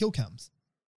for sick kill cams?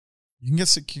 You can get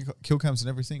sick kill cams and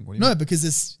everything. What do you No, mean? because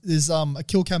there's a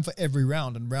kill cam for every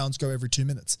round, and rounds go every 2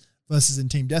 minutes. Versus in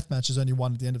team deathmatch, there's only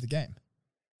one at the end of the game.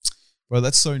 Bro,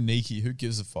 that's so neaky. Who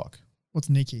gives a fuck? What's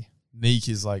Nikki? Neek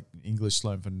is like English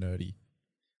slang for nerdy.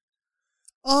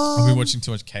 I've been watching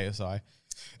too much KSI.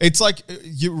 It's like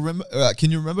you remember.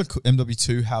 Can you remember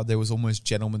MW2? How there was almost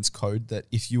gentleman's code that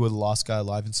if you were the last guy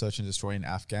alive in search and destroy in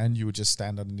Afghan, you would just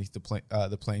stand underneath the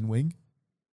plane wing.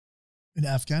 In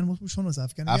Afghan, which one was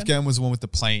Afghan? Again? Afghan was the one with the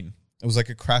plane. It was like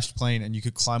a crashed plane, and you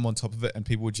could climb on top of it, and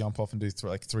people would jump off and do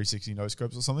like 360 no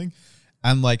scopes or something.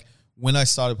 And like when I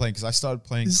started playing, because I started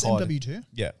playing This is COD. MW2.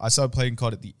 Yeah, I started playing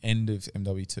COD at the end of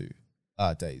MW2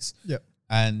 days. Yep.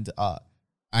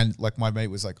 And like my mate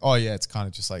was like, "Oh yeah, it's kind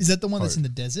of just like." Is that the one that's in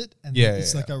code." the desert? And Yeah,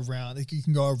 it's yeah, like a round. Like you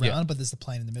can go around, but there's the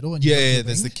plane in the middle. And Yeah, you go yeah. to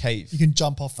There's the wing. cave. You can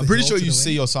jump off. I'm pretty hill sure to you the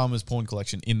see wing. Osama's porn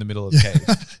collection in the middle of the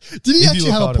cave. Did he if you actually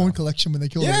look have a hard porn enough. collection when they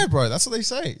killed Yeah, him? bro, that's what they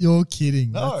say. You're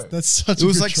kidding. No. That's such It a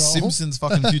was good like troll. Simpsons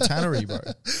fucking Butanary, bro.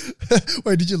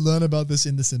 Wait, did you learn about this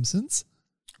in The Simpsons?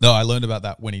 No, I learned about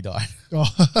that when he died. Oh.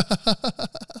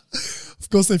 Of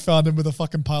course they found him with a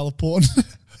fucking pile of porn.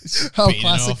 How Beating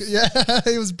classic. off. Yeah,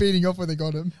 he was beating off when they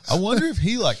got him. I wonder if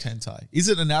he liked hentai. Is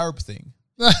it an Arab thing?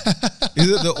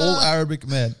 Is it the all Arabic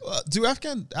men? Do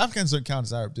Afghans don't count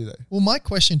as Arab, do they? Well, my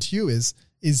question to you is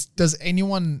does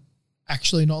anyone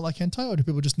actually not like hentai, or do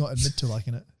people just not admit to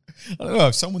liking it? I don't know.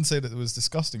 If someone said it was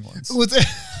disgusting once. Well,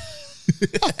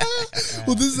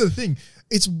 well, this is the thing.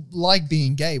 It's like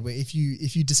being gay, where if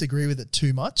you disagree with it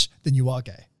too much, then you are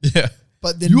gay. Yeah.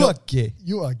 But then You are gay.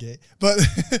 You are gay. But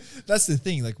that's the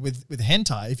thing. Like with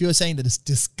hentai, if you're saying that it's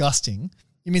disgusting,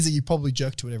 it means that you probably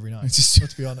jerk to it every night.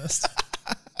 Let's be honest.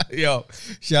 Yo,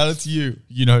 shout out to you.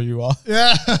 You know who you are.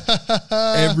 Yeah.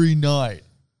 Every night.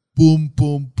 Boom,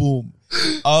 boom, boom.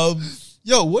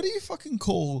 Yo, what do you fucking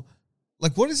call,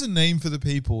 like, what is a name for the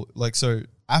people? Like, so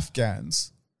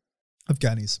Afghans.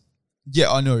 Afghanis.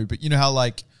 Yeah, I know, but you know how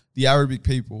like the Arabic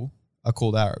people are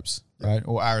called Arabs, right?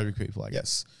 Or Arabic people, I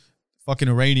guess. Fucking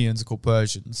Iranians are called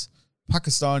Persians.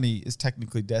 Pakistani is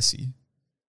technically Desi.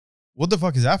 What the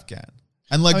fuck is Afghan?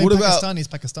 And like, I mean, what about Pakistani is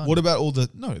Pakistani. what about all the?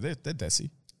 No, they're Desi.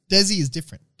 Desi is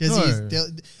different. No. Desi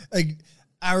is like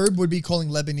Arab would be calling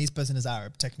Lebanese person as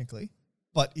Arab technically,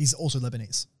 but he's also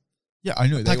Lebanese. Yeah, I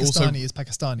know. They Pakistani also. is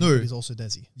Pakistani, No. but he's also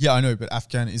Desi. Yeah, I know, but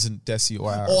Afghan isn't Desi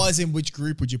or Arab. Or as in which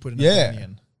group would you put in Yeah.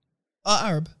 Afghanian?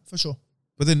 Arab, for sure.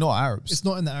 But they're not Arabs. It's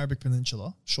not in the Arabic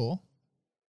Peninsula, sure.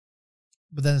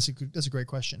 But then that's a great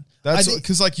question. That's I think-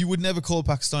 because like you would never call a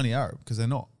Pakistani Arab because they're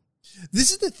not.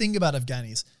 This is the thing about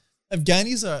Afghanis.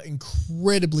 Afghanis are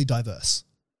incredibly diverse.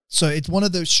 So it's one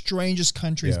of the strangest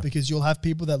countries Yeah. because you'll have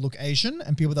people that look Asian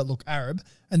and people that look Arab,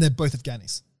 and they're both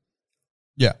Afghanis.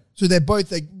 Yeah. So they're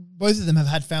both of them have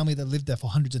had family that lived there for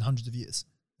hundreds and hundreds of years.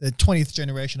 They're 20th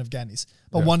generation Afghanis.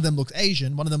 But Yeah. one of them looks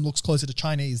Asian, one of them looks closer to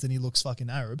Chinese than he looks fucking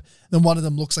Arab. Then one of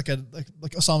them looks like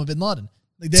Osama bin Laden.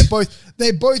 Like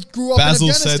they both grew up Basil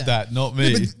in Afghanistan. said that, not Yeah,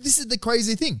 me. but this is the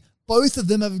crazy thing. Both of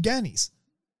them are Afghanis.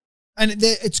 And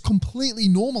it's completely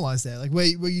normalized there. Like where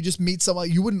you just meet someone,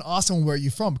 you wouldn't ask someone where are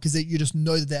you from because you just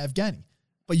know that they're Afghani.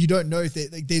 But you don't know if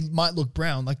they might look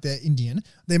brown like they're Indian.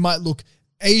 They might look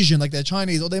Asian like they're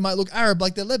Chinese, or they might look Arab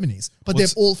like they're Lebanese. But they're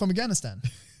all from Afghanistan.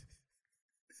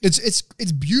 It's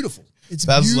beautiful. It's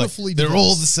Basil's beautifully like, they're diverse.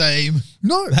 all the same.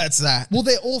 No. That's that. Well,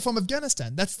 they're all from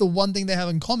Afghanistan. That's the one thing they have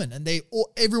in common, and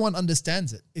everyone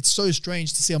understands it. It's so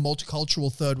strange to see a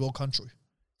multicultural third world country.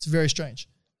 It's very strange.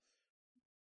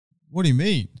 What do you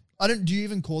mean? Do you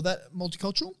even call that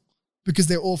multicultural? Because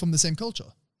they're all from the same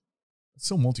culture. It's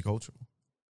still multicultural.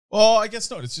 Well, I guess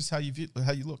not. It's just how you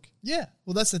look. Yeah.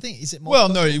 Well, that's the thing. Is it multicultural? Well,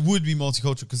 no, it would be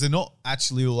multicultural because they're not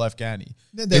actually all Afghani.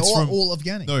 They're It's all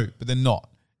Afghani. No, but they're not.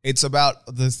 It's about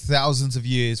the thousands of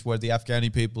years where the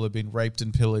Afghani people have been raped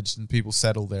and pillaged and people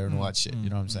settle there and all that shit. You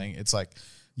know what I'm saying? It's like,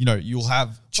 you know, you'll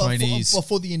have Chinese. But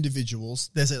for the individuals,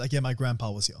 they say like, yeah, my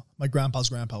grandpa was here. My grandpa's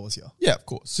grandpa was here. Yeah, of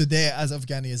course. So they're as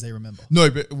Afghani as they remember.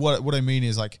 No, but what I mean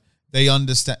is like they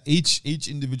understand each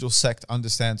individual sect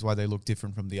understands why they look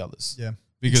different from the others. Yeah.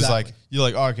 Because Exactly. like you're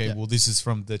like, oh, okay, Yeah. well, this is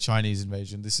from the Chinese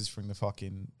invasion, this is from the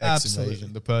fucking X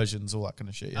invasion, the Persians, all that kind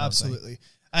of shit. You know what I'm saying? Absolutely.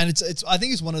 And it's I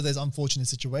think it's one of those unfortunate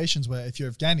situations where if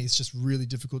you're Afghani, it's just really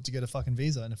difficult to get a fucking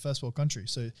visa in a first world country.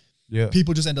 So Yeah.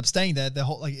 people just end up staying there. Their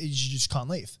whole like you just can't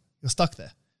leave. You're stuck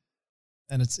there.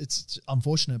 And it's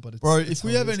unfortunate, but it's Bro, it's if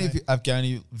we how have it is, any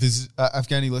mate.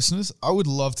 Afghani listeners, I would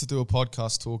love to do a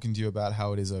podcast talking to you about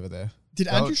how it is over there. Did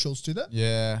that Andrew would- Schultz do that?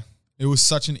 Yeah, it was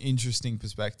such an interesting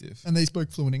perspective. And they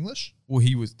spoke fluent English? Well,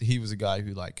 he was a guy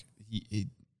who like he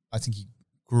I think he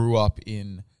grew up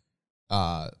in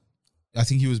I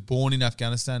think he was born in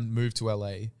Afghanistan, moved to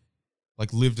LA,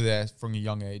 like lived there from a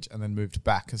young age, and then moved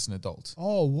back as an adult.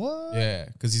 Oh, what? Yeah,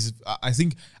 because I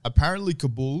think apparently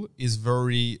Kabul is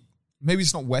very, maybe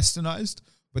it's not westernized,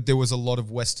 but there was a lot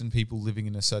of Western people living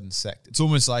in a certain sect. It's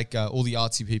almost like all the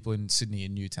artsy people in Sydney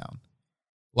and Newtown.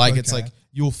 Like it's Okay. like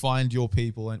you'll find your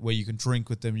people and where you can drink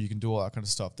with them, you can do all that kind of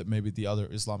stuff that maybe the other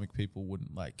Islamic people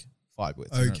wouldn't like vibe with.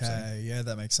 You know what I'm saying? Okay, yeah,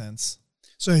 that makes sense.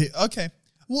 So, okay.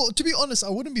 Well, to be honest, I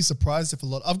wouldn't be surprised if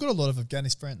I've got a lot of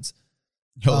Afghanis friends.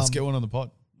 Yo, let's get one on the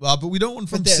pod. But we don't want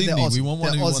from But they're Sydney. Aussie. We want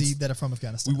one They're who Aussie wants, that are from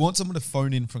Afghanistan. we want someone to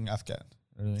phone in from Afghan.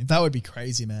 You know what I mean? That would be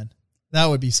crazy, man. That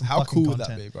would be some How fucking cool would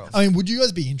content. that be, bro? I mean, would you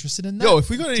guys be interested in that? Yo, if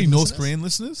we got any To North listeners? Korean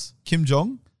listeners, Kim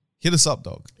Jong, hit us up,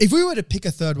 dog. If we were to pick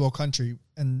a third world country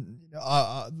and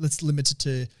let's limit it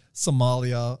to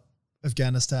Somalia,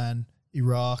 Afghanistan,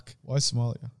 Iraq, Why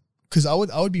Somalia? because I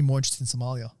would be more interested in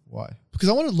Somalia Why? because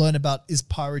I want to learn about is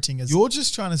pirating as You're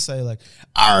just trying to say like,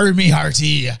 Army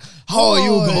Hearty, how are you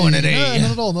going today? No,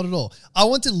 not at all, not at all. I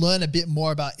want to learn a bit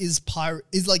more about is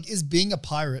being a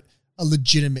pirate a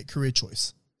legitimate career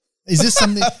choice? Is this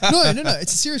something? No.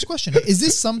 It's a serious question. Is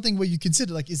this something where you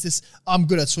consider like, is this? I'm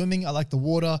good at swimming. I like the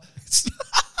water.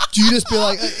 Do you just be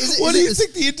like, What do you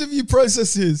think the interview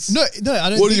process is? No, I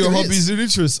don't. What are think your there hobbies is. and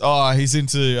interests? Oh, he's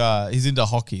into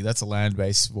hockey. That's a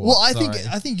land-based sport. Well, I Sorry.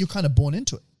 think you're kind of born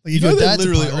into it. Like You if know your they're dad's a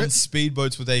literally on pirate,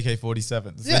 speedboats with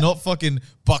AK-47s. Yeah. They're not fucking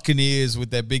buccaneers with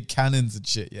their big cannons and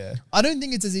shit. Yeah. I don't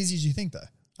think it's as easy as you think, though.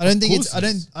 I don't think course it's. it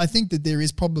is. I think that there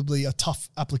is probably a tough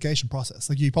application process.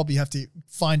 Like you probably have to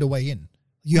find a way in.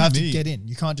 You What have do to you get in.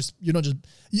 You can't just. You're not just.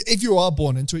 If you are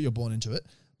born into it, you're born into it.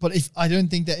 But I don't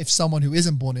think that if someone who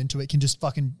isn't born into it can just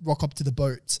fucking rock up to the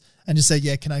boats and just say,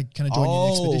 yeah, can I join your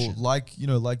expedition?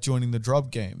 like joining the drug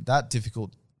game. That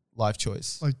difficult life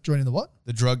choice. Like joining the what?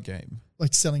 The drug game.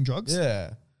 Like selling drugs?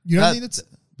 Yeah. You don't think that's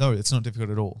No, it's not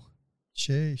difficult at all.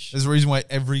 sheesh. There's a reason why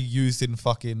every youth in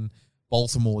fucking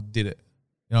Baltimore did it.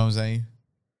 You know what I'm saying?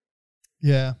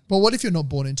 Yeah. But what if you're not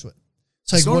born into it?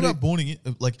 So It's like, not what about boning it.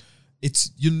 Like,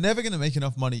 you're never going to make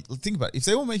enough money. Think about it. If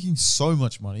they were making so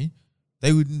much money,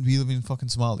 they wouldn't be living in fucking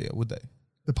Somalia, would they?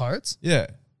 the pirates? Yeah.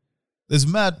 There's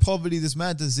mad poverty. There's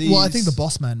mad disease. Well, I think the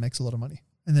boss man makes a lot of money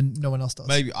and then no one else does.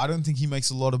 Maybe. I don't think he makes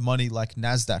a lot of money like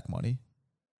NASDAQ money.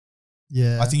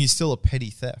 Yeah. I think he's still a petty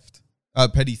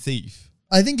thief.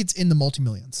 I think it's in the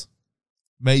multi-millions.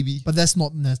 Maybe. But that's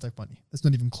not NASDAQ money. That's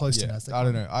not even close to Yeah, NASDAQ I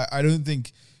don't money. know. I don't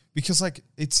think, because like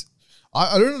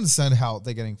I don't understand how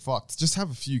they're getting fucked. Just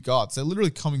have a few guards. They're literally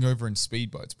coming over in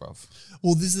speedboats, bruv.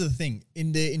 Well, this is the thing.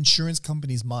 In the insurance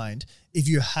company's mind, if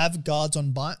you have guards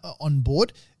on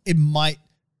board, it might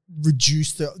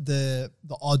reduce the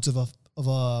odds of a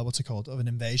what's it called, of an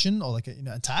invasion or like a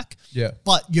attack. Yeah.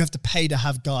 But you have to pay to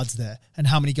have guards there. And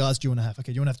how many guards do you want to have?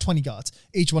 Okay, you want to have 20 guards.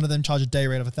 Each one of them charge a day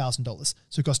rate of $1,000.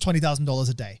 So it costs $20,000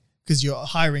 a day because you're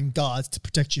hiring guards to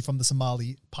protect you from the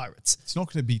Somali pirates. It's not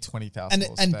going to be $20,000 And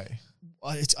a day.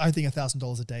 I think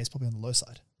 $1,000 a day is probably on the low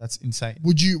side. That's insane.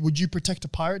 Would you protect a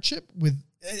pirate ship with?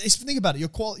 Think about it.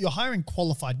 You're hiring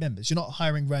qualified members. You're not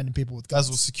hiring random people with guns. As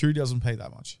well, security doesn't pay that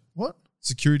much. What?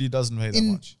 Security doesn't pay that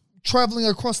In much. traveling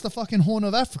across the fucking Horn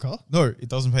of Africa, No, it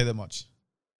doesn't pay that much.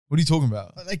 What are you talking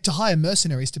about? like to hire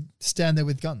mercenaries to stand there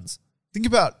with guns. Think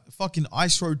about fucking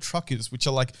ice road truckers, which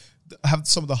are like have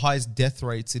some of the highest death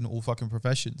rates in all fucking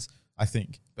professions. I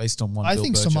think, based on one. I Bill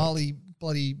think Burchett. Somali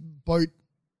bloody boat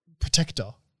protector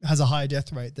has a higher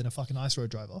death rate than a fucking ice road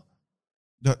driver.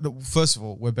 No, first of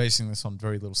all, we're basing this on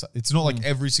very little. It's not like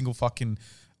every single fucking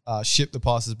ship that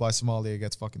passes by Somalia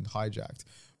gets fucking hijacked,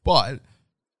 but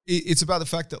it's about the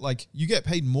fact that like you get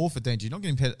paid more for danger. You're not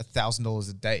getting paid $1,000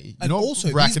 a day. You're And not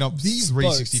also racking up these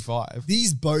 365.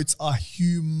 These boats are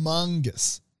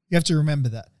humongous. You have to remember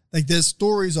that. Like there's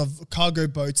stories of cargo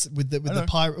boats with the know.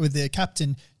 pirate with their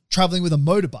captain traveling with a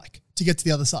motorbike to get to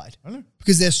the other side. I know.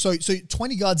 Because they're so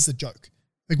 20 guards is a joke.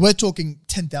 Like we're talking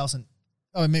 10,000.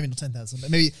 Oh, maybe not 10,000,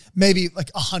 but maybe like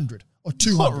 100 or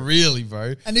 200. Not really,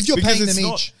 bro. And if you're Because paying it's them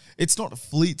not, each, it's not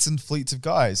fleets and fleets of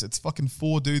guys. It's fucking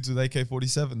 4 dudes with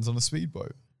AK-47s on a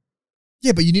speedboat.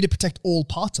 yeah, but you need to protect all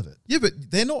parts of it. Yeah, but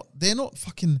they're not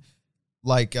fucking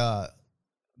like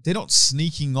they're not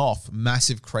sneaking off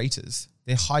massive craters.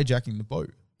 They're hijacking the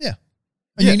boat. Yeah,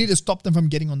 and Yeah. you need to stop them from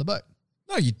getting on the boat.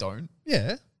 No, you don't.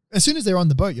 Yeah, as soon as they're on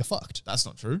the boat, you're fucked. That's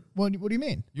not true. What do you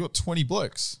mean? You got 20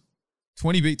 blokes.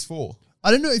 20 beats 4. I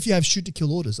don't know if you have shoot to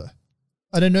kill orders though.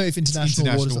 I don't know if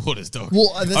international waters, dog.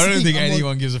 Well, I that's don't the thing. think I'm like-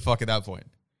 anyone gives a fuck at that point.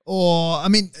 Or I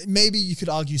mean, maybe you could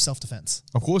argue self-defense.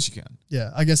 Of course you can. Yeah,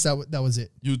 I guess that was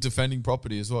it. You're defending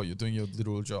property as well. You're doing your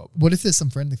literal job. What if there's some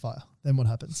friendly fire? Then what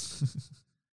happens?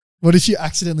 What if you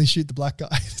accidentally shoot the black guy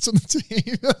that's on the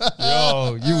team?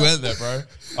 Yo, you went there, bro.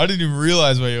 I didn't even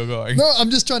realize where you're going. No, I'm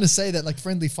just trying to say that like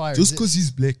friendly fire. Just is it. because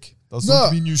he's black does No.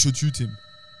 not mean you should shoot him.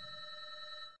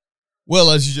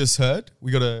 Well, as you just heard,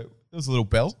 there was a little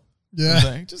bell. Yeah. I'm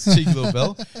saying, just a cheeky little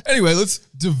bell. Anyway, let's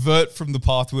divert from the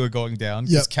path we were going down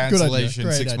because Yep, good idea. cancellation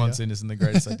Great 6 idea. months in isn't the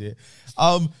greatest idea.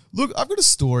 Look, I've got a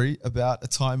story about a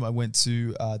time I went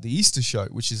to the Easter show,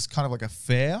 which is kind of like a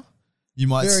fair, you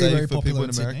might Very, say, very for people popular in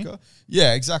in Sydney. America.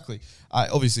 Yeah, exactly.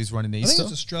 Obviously, it's running I think Easter.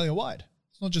 it's Australia wide.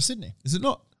 It's not just Sydney. Is it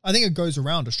not? I think it goes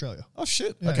around Australia. Oh,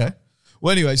 shit. Yeah. Okay.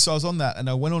 Well, anyway, so I was on that and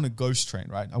I went on a ghost train,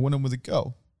 right? I went on with a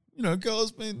girl. You know,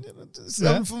 girls been just Yeah.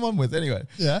 having fun with. Anyway,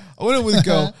 Yeah. I went on with a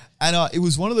girl and it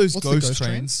was one of those What's the ghost ghost train?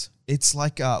 trains. It's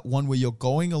like one where you're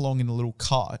going along in a little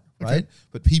cart, Okay. right?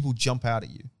 But people jump out at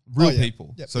you. Real Oh, yeah.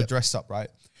 people. Yep, so yep. dressed up, right?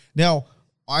 Now,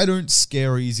 I don't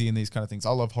scare easy in these kind of things.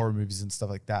 I love horror movies and stuff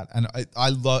like that. And I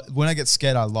love when I get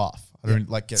scared, I laugh. I don't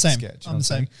like get Same. scared. You know I'm what the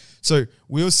saying? So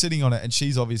we were sitting on it and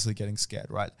she's obviously getting scared,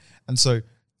 right? And so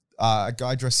a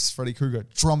guy dressed as Freddy Krueger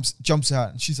jumps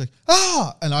out and she's like,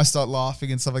 ah! And I start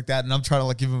laughing and stuff like that. And I'm trying to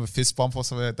like give him a fist bump or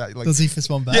something like that. Like, Does he fist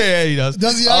bump back? yeah, he does.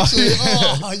 Does he actually?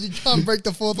 Oh, you can't break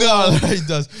the fourth wall. No, he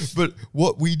does. But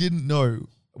what we didn't know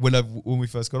when we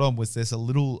first got on was there's a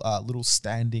little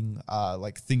standing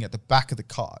like thing at the back of the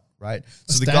cart, right?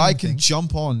 So the guy standing can thing?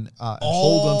 jump on and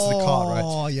hold onto the cart,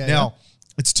 Oh, right? yeah, Now,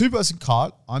 it's 2-person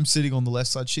cart. I'm sitting on the left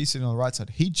side. She's sitting on the right side.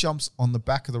 He jumps on the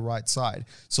back of the right side.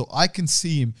 So I can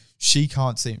see him. She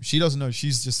can't see him. She doesn't know.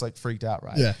 She's just like freaked out,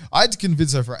 right? Yeah. I had to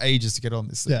convince her for ages to get on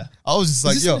this thing. Yeah. I was just Is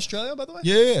like, this yo. in Australia, by the way?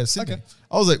 Yeah, Sydney. Okay.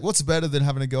 I was like, what's better than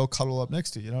having a girl cuddle up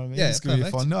next to you? You know what I mean? Yeah, It's going to be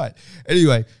a perfect. fun night.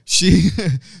 Anyway,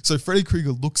 so Freddy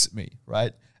Krueger looks at me,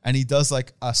 right? And he does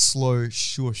like a slow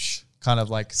shush kind of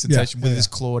like sensation with yeah. his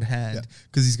clawed hand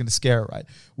because he's going to scare her, right?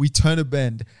 We turn a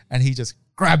bend and he just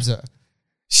grabs her.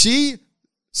 She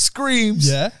screams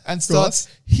and of starts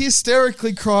course.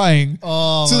 hysterically crying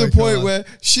Oh to my the point God. where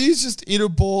she's just in a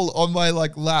ball on my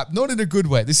like lap, not in a good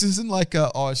way. This isn't like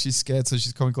she's scared so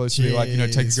she's coming close to me like, you know,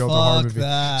 take a Jeez, girl to a horror fuck movie.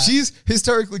 that. She's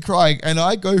hysterically crying and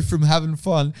I go from having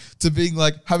fun to being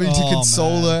like having to Oh,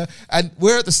 console man. her, and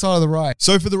we're at the start of the ride.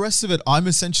 So for the rest of it, I'm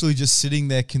essentially just sitting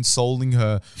there consoling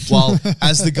her while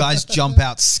as the guys jump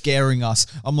out scaring us.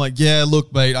 I'm like, yeah,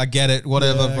 look mate, I get it,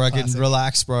 whatever, Yeah, fucking classic.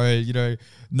 relax bro, you know.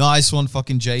 Nice one,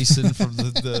 fucking Jason from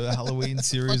the Halloween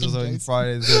series or Fucking something. Jason.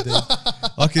 Friday the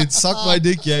 13th. I could suck my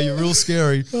dick, yeah, you're real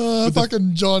scary.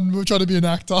 Fucking John, we're trying to be an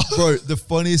actor. Bro, the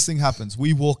funniest thing happens.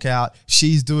 We walk out.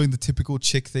 She's doing the typical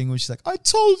chick thing where she's like, I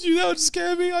told you that would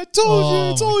scare me. I told you.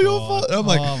 Oh It's my all your God. fault. And I'm Oh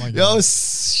my like, God.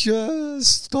 yo,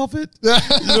 stop it. You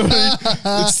know what I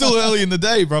mean? It's still early in the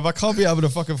day, bro. I can't be able to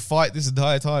fucking fight this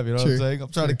entire time. You know what True. I'm saying? I'm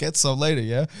trying to get some later,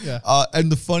 yeah? Yeah.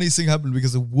 And the funniest thing happened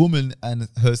because a woman and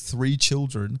her 3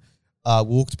 children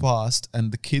walked past,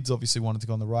 and the kids obviously wanted to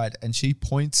go on the ride, and she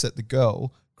points at the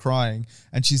girl crying,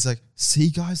 and she's like, see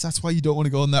guys, that's why you don't want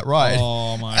to go on that ride.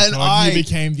 Oh my And God, I you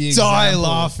became the die example.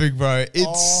 laughing, bro.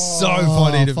 It's so Oh,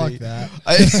 funny to fuck me. that.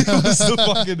 It was the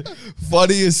fucking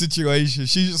funniest situation.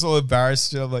 She's just all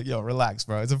embarrassed. I'm like, yo, relax,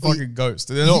 bro. It's a fucking ghost.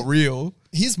 They're not real.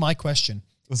 Here's my question.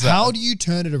 What's that? How do you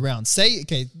turn it around? Say,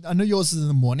 okay, I know yours is in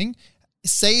the morning.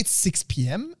 Say it's 6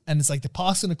 p.m. and it's like the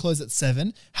park's going to close at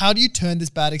 7. How do you turn this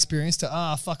bad experience to,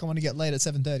 fuck, I want to get late at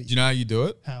 7:30? Do you know how you do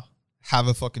it? How? Have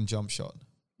a fucking jump shot.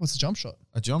 What's a jump shot?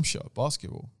 A jump shot,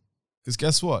 basketball. Because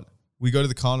guess what? We go to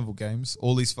the carnival games,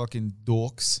 all these fucking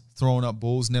dorks throwing up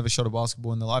balls, never shot a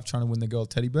basketball in their life, trying to win the girl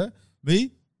teddy bear.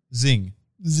 Me? Zing.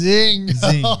 Zing.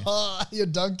 Zing. You're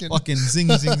dunking. Fucking zing,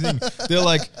 zing, zing. They're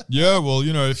like, yeah, well,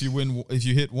 you know, if you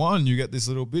hit 1, you get this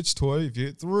little bitch toy. If you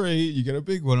hit 3, you get a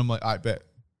big one. I'm like, I bet.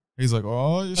 He's like,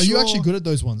 oh, Are you actually good at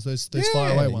those ones? Those far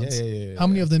away ones? Yeah. How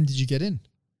many of them did you get in?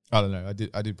 I don't know.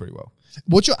 I did pretty well.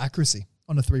 What's your accuracy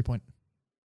on a 3-point?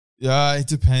 Yeah, it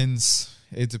depends.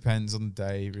 It depends on the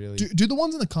day, really. Do the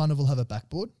ones in the carnival have a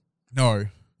backboard? No.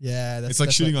 Yeah, It's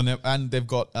like shooting on them, and they've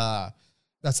got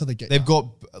That's how they get. they've got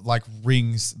like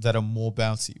rings that are more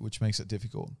bouncy, which makes it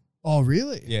difficult. Oh,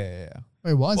 really? Yeah.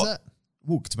 Wait, why is Well- that?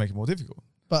 Well, to make it more difficult.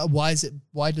 But why is it?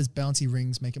 Why does bouncy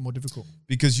rings make it more difficult?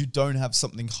 Because you don't have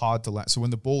something hard to land. So when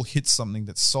the ball hits something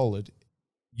that's solid,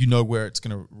 you know where it's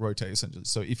going to rotate essentially.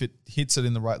 So if it hits it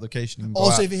in the right location, it can go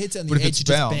Also, out. if it hits it on But the if edge, it's it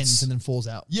just bounced- bends and then falls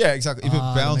out. Yeah, exactly. If it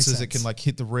that makes bounces, it can sense. like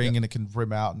hit the ring and it can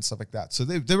rim out and stuff like that. So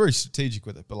they're very strategic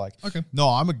with it. But like, Okay. no,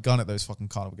 I'm a gun at those fucking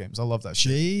carnival games. I love that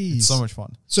shit. Jeez. It's so much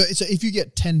fun. So if you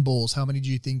get 10 balls, how many do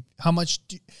you think? What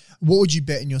would you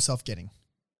bet in yourself getting?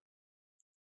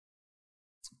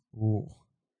 Ooh.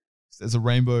 There's a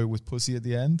rainbow with pussy at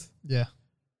the end. Yeah.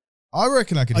 I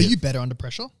reckon I could. Are hit- you better under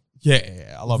pressure?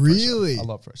 Yeah. I love Really? pressure. I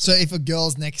love pressure. So if a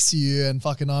girl's next to you and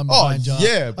fucking I'm Oh behind you,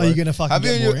 yeah, bro. are you gonna fucking have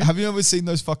get you, more in? have you ever seen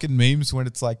those fucking memes when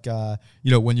it's like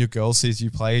when your girl sees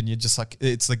you play and you're just like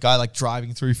it's the guy like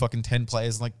driving through fucking 10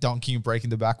 players and like dunking and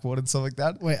breaking the backboard and stuff like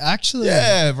that? Wait, actually,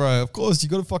 Yeah, bro. Of course, you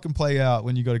got to fucking play out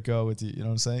when you got to go with you. You know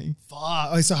what I'm saying?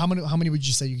 Fuck. Okay, so how many would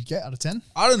you say you could get out of 10?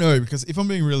 I don't know because if I'm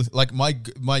being real, like my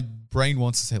brain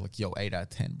wants to say like 8 out of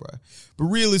 10, bro. But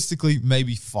realistically,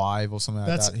 maybe 5 or something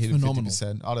That's like that. Hit phenomenal.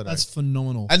 50%. I don't know. That's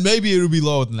phenomenal. And maybe it'll be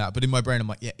lower than that, but in my brain, I'm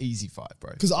like, yeah, easy 5,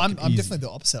 bro. Because I'm Fucking easy. definitely the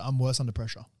opposite. I'm worse under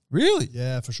pressure. Really?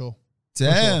 Yeah, for sure.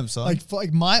 Damn, For son. sure.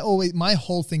 Like my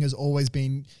whole thing has always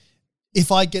been,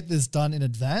 if I get this done in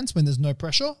advance when there's no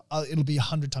pressure, it'll be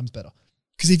 100 times better.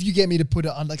 Because if you get me to put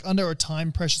it on like under a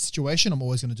time pressure situation, I'm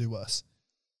always going to do worse.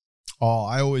 Oh,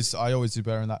 I always do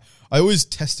better than that. I always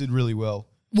tested really well.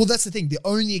 Well, that's the thing. The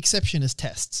only exception is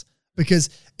tests. Because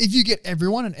if you get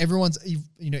everyone and everyone's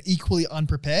equally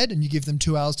unprepared and you give them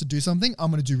 2 hours to do something, I'm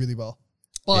going to do really well.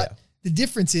 But Yeah. the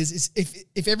difference is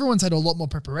if everyone's had a lot more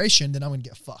preparation, then I'm going to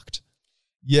get fucked.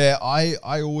 Yeah, I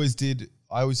always did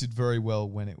very well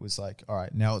when it was like, all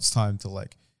right, now it's time to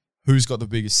like, who's got the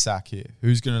biggest sack here?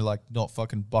 Who's going to like not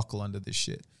fucking buckle under this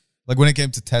shit? Like when it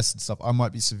came to tests and stuff, I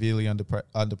might be severely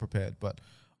underprepared, but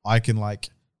I can like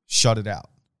shut it out.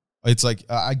 It's like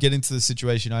I get into the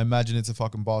situation. I imagine it's a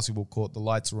fucking basketball court. The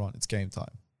lights are on. It's game time.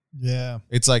 Yeah.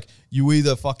 It's like you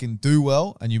either fucking do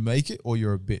well and you make it, or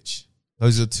you're a bitch.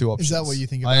 Those are the 2 options. Is that what you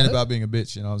think I about ain't it? about being a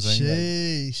bitch. You know what I'm saying? Like,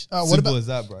 Sheesh. Oh, simple as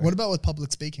that, bro. What about with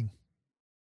public speaking?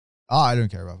 I don't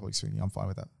care about public speaking. I'm fine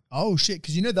with that. Oh shit!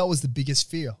 Because that was the biggest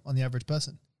fear on the average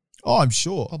person. Oh, I'm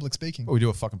sure. Public speaking. But we do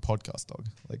a fucking podcast, dog.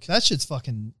 Like, That shit's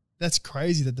fucking. That's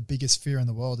crazy. That the biggest fear in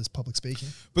the world is public speaking.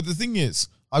 but the thing is,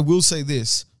 I will say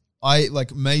this. I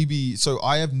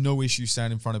have no issue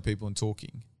standing in front of people and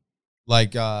talking.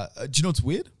 Like, do you know what's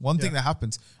weird? One thing that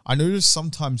happens, I notice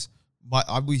sometimes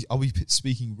I'll be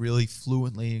speaking really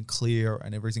fluently and clear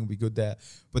and everything will be good there.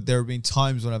 But there have been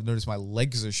times when I've noticed my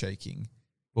legs are shaking,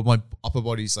 but my upper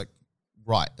body's like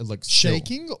like still.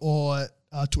 Shaking or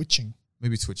twitching.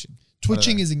 Maybe twitching.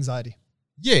 Twitching is anxiety.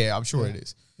 Yeah, I'm sure Yeah. it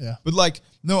is. Yeah. But like,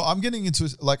 no, I'm getting into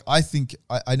like, I think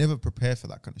I never prepare for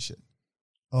that kind of shit.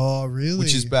 Oh really?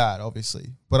 Which is bad, obviously.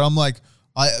 But I'm like,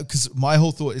 because my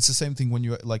whole thought, it's the same thing when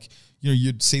you're like,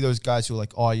 you'd see those guys who are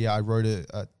like, oh yeah, I wrote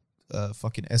a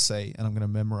fucking essay and I'm going to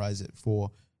memorize it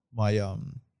for my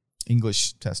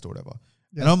English test or whatever.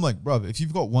 Yeah. And I'm like, bro, if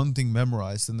you've got one thing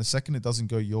memorized, then the second it doesn't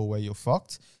go your way, you're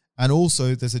fucked. And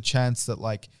also there's a chance that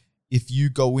like, if you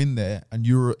go in there and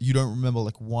you don't remember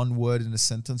like one word in a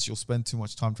sentence, you'll spend too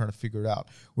much time trying to figure it out.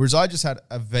 Whereas I just had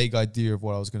a vague idea of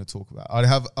what I was going to talk about. I'd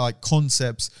have like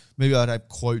concepts. Maybe I'd have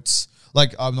quotes.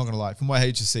 Like, I'm not going to lie. For my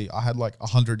HSC, I had like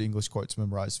 100 English quotes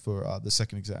memorized for the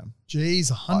second exam. Jeez,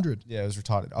 100. Yeah, it was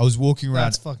retarded. I was walking around.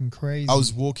 That's fucking crazy. I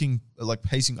was walking, like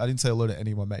pacing. I didn't say hello to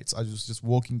any of my mates. I was just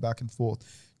walking back and forth,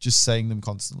 just saying them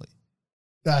constantly.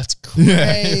 That's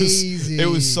crazy. Yeah, it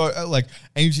was so like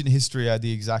ancient history had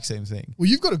the exact same thing. Well,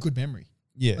 you've got a good memory.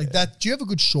 Yeah. Like that. Do you have a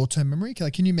good short-term memory?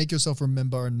 Can you make yourself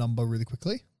remember a number really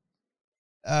quickly?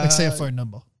 Like say a phone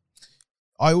number.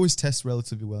 I always test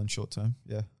relatively well in short term.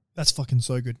 Yeah. That's fucking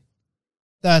so good.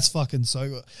 That's fucking so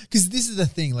good. Because this is the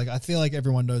thing. Like, I feel like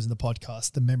everyone knows in the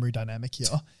podcast the memory dynamic here.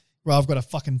 Where I've got a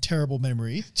fucking terrible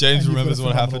memory. James and you've got remembers a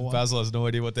what phenomenal happened. one. Basil has no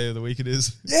idea what day of the week it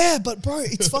is. Yeah, but bro,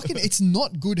 it's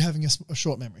not good having a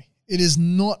short memory. It is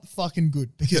not fucking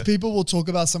good because people will talk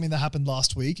about something that happened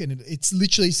last week and it's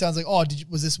literally sounds like, oh,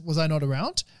 was I not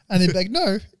around? And they'd be like,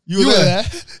 no, you were there.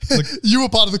 Like, you were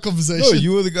part of the conversation. No,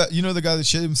 you were the guy. You know the guy that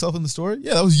shit himself in the story?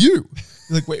 Yeah, that was you.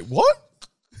 You're like, wait, what?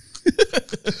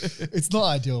 It's not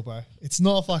ideal, bro. It's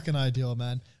not fucking ideal,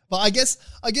 man. But I guess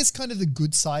kind of the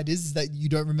good side is that you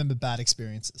don't remember bad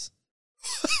experiences.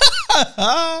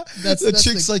 The that's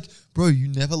chick's like, bro, you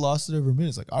never lasted over a minute.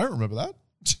 It's like, I don't remember that.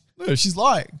 No, she's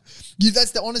lying.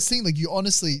 That's the honest thing. Like, you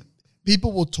honestly,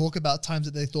 people will talk about times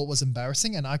that they thought was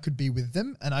embarrassing, and I could be with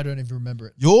them, and I don't even remember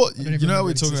it. You know, remember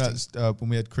we're it talking about when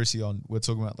we had Chrissy on. We're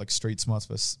talking about like street smarts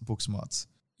versus book smarts.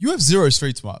 You have zero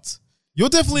street smarts. You're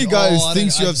definitely a guy who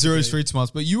thinks you have zero street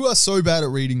smarts, but you are so bad at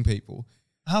reading people.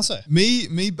 How so?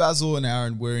 Me, Basil, and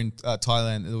Aaron were in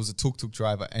Thailand. There was a tuk-tuk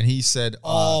driver, and he said,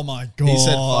 Oh my God. He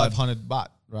said 500 baht,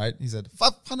 right? He said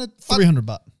 500, 300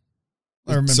 baht.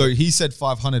 I remember. So he said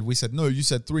 500. We said, no, you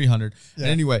said 300. Yeah.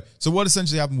 And anyway, so what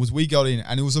essentially happened was we got in,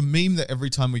 and it was a meme that every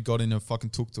time we got in a fucking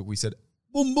tuk-tuk, we said,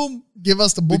 boom, boom. Give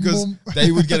us the boom, Because boom.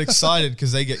 they would get excited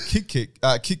because they get kicks.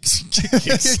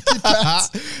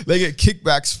 They get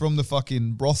kickbacks from the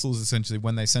fucking brothels essentially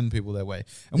when they send people their way.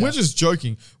 And we're just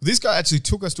joking. This guy actually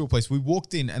took us to a place. We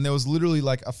walked in and there was literally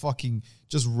like a fucking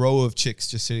just row of chicks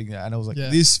just sitting there. And I was like,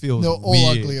 this feels They're all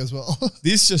weird. ugly as well.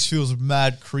 This just feels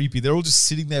mad creepy. They're all just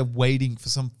sitting there waiting for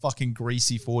some fucking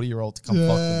greasy 40-year-old to come fuck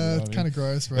them. You know it's what I kind mean? of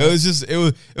gross, bro.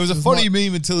 It was a funny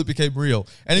meme until it became real.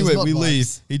 Anyway, not we leave.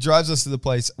 nice. He drives us to the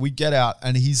place. We get out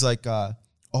and he's like, the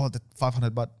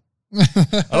 500 baht. I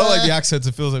don't like the accents.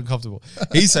 It feels uncomfortable.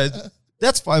 He said,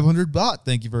 that's 500 baht.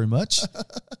 Thank you very much.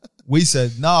 We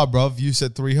said, nah, bruv. You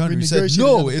said 300. He said, negotiated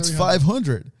no, down to it's 300.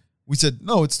 500. We said,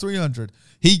 no, it's 300.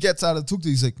 He gets out of the tuk-tuk.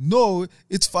 He's like, no,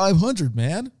 it's 500,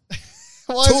 man.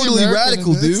 Why is he Totally American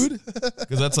radical, in this? dude.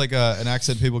 Because that's like an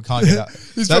accent people can't get out.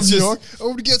 He's That's from New just- York. I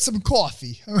want to get some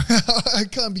coffee. I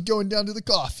can't be going down to the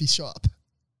coffee shop.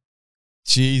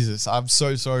 Jesus, I'm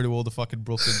so sorry to all the fucking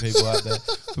Brooklyn people out there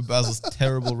for Basil's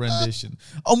terrible rendition.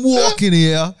 I'm walking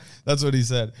here. That's what he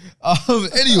said.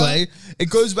 Anyway,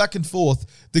 it goes back and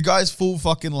forth. The guy's full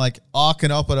fucking like arcing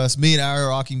up at us. Me and Aaron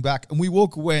are arcing back. And we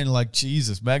walk away and like,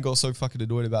 Jesus, man got so fucking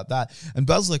annoyed about that. And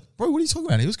Basil's like, bro, what are you talking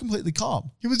about? He was completely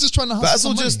calm. He was just trying to hustle Basil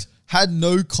some money. just had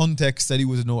no context that he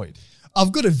was annoyed.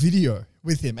 I've got a video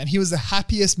with him, and he was the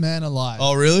happiest man alive.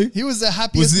 Oh, really? He was the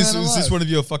happiest man alive. Was this one of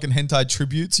your fucking hentai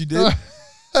tributes you did?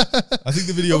 I think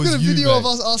the video I've was got a you, video of mate.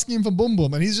 us asking him for boom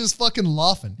boom, and he's just fucking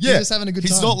laughing. Yeah, He's just having a good time.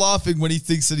 He's not laughing when he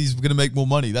thinks that he's going to make more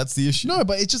money. That's the issue. No,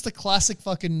 but it's just a classic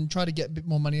fucking try to get a bit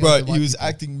more money out Bro, of the he white was people.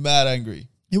 acting mad angry.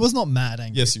 He was not mad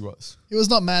angry. Yes, he was. He was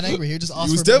not mad angry. He just asked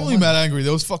He was for a bit more definitely money. mad angry.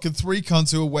 There was fucking 3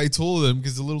 cunts who were way taller than him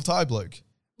because the little Thai bloke.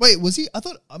 Wait, was he? I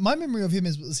thought my memory of him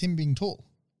was him being tall.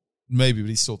 Maybe, but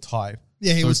he's still Thai.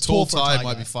 Yeah, he So was a tall tall for a Thai Thai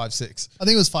might guy. be 5'6". I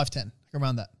think it was 5'10",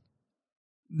 around that.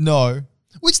 No.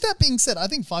 Which, that being said, I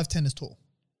think 5'10" is tall.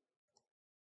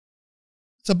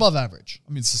 It's above average.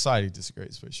 I mean, society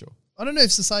disagrees for sure. I don't know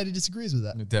if society disagrees with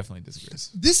that. It definitely disagrees.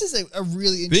 This is a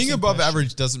really interesting Being above question.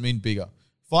 average doesn't mean bigger.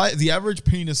 The average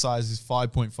penis size is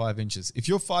 5.5 inches. If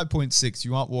you're 5.6,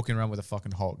 you aren't walking around with a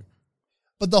fucking hog.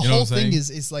 But the You know whole what I'm thing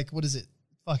saying? is like, what is it?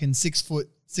 Fucking 6 foot,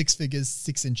 6 figures,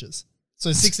 6 inches.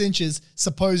 So 6 inches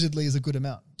supposedly is a good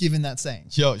amount, given that saying.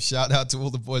 Yo, shout out to all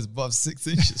the boys above 6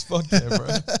 inches. Fuck yeah, bro.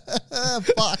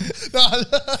 Fuck.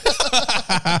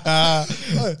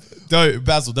 Don't,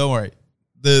 Basil, don't worry.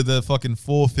 The fucking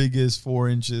 4 figures, 4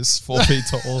 inches, 4 feet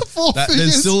tall. There's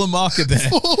figures. still a market there.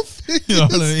 4 figures. You know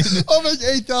what I mean? I'll make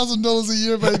 $8,000 a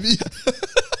year, baby.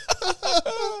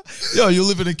 Yo, you'll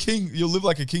live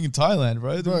like a king in Thailand,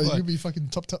 bro. Bro, Like- you'll be fucking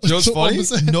top. you know what's top funny?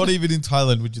 1%. Not even in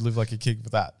Thailand would you live like a king for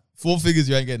that. 4 figures,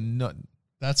 you ain't getting nothing.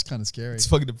 That's kind of scary. It's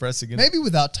fucking depressing. Isn't it? Maybe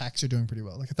without tax, you're doing pretty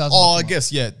well. Like $1,000. Oh, a I month.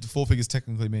 guess, yeah. 4 figures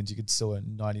technically means you could still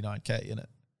earn 99K in it.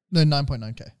 No,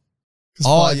 9.9K. 'Cause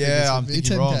Oh, 5 figures yeah, would I'm be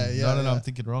thinking 10K. wrong. Yeah, No, yeah. I'm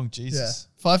thinking wrong. Yeah, Jesus.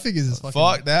 5 figures is fucking.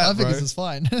 Fuck that, 5 figures bro. is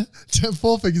fine.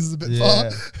 4 figures is a bit Yeah.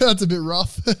 far. That's a bit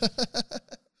rough.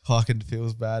 Fucking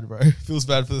feels bad, bro. Feels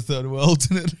bad for the third world,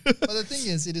 doesn't it? But the thing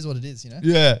is, it is what it is, you know.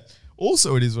 Yeah.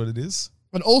 Also, it is what it is.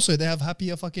 But also, they have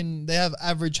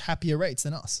average happier rates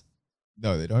than us.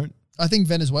 No, they don't. I think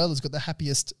Venezuela's got the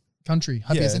happiest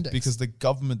happiest index. because the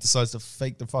government decides to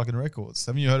fake the fucking records.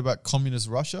 Haven't you heard about communist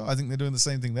Russia? I think they're doing the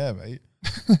same thing there, mate.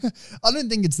 I don't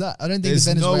think it's that. I don't think There's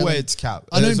the Venezuelan. no way it's cap.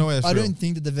 I There's don't. no way it's I real. don't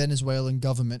think that the Venezuelan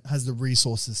government has the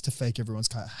resources to fake everyone's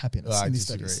happiness I in these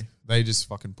disagree. studies. They just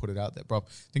fucking put it out there, bro.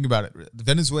 Think about it.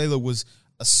 Venezuela was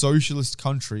a socialist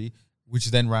country which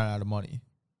then ran out of money.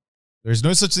 There's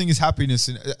no such thing as happiness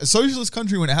in a socialist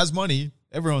country. When it has money,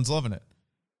 everyone's loving it.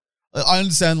 I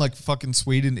understand like fucking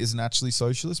Sweden isn't actually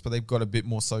socialist, but they've got a bit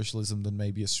more socialism than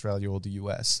maybe Australia or the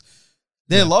US.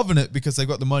 They're loving it because they've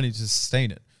got the money to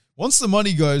sustain it. Once the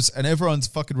money goes and everyone's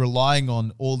fucking relying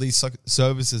on all these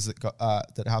services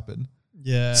that happen,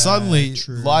 Yeah. suddenly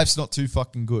true. life's not too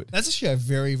fucking good. That's actually a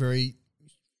very, very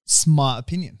smart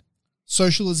opinion.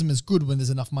 Socialism is good when there's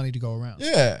enough money to go around.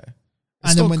 Yeah.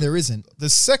 And then when there isn't, The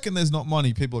second there's not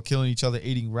money, people are killing each other,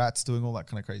 eating rats, doing all that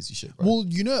kind of crazy shit, bro.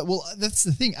 well, that's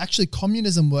the thing. Actually,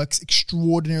 communism works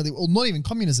extraordinarily well. Not even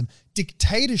communism.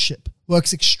 Dictatorship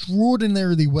works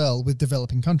extraordinarily well with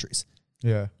developing countries.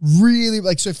 Yeah. Really,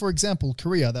 like, so for example,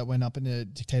 Korea that went up in a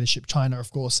dictatorship, China, of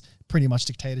course, pretty much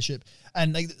dictatorship,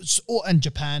 and and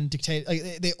Japan,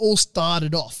 they all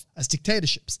started off as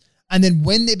dictatorships. And then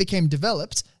when they became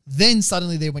developed, then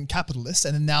suddenly they went capitalist,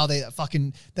 and then now that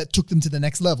took them to the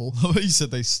next level. You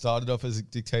said they started off as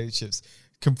dictatorships,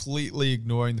 completely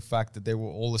ignoring the fact that they were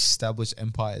all established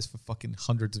empires for fucking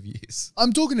hundreds of years.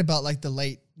 I'm talking about like the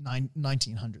late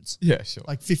 1900s, Yeah, sure.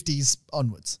 like 50s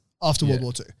onwards, after World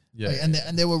War II. Yeah, Like,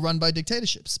 and they were run by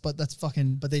dictatorships, but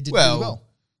they did well, really well.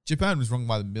 Japan was run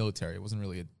by the military. It wasn't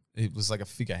really it was like a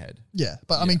figurehead. Yeah,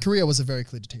 but I mean, Korea was a very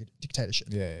clear dictatorship.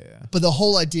 Yeah. But the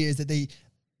whole idea is that the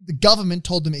government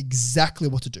told them exactly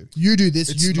what to do. You do this,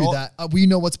 It's you do not- that. We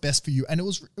know what's best for you, and it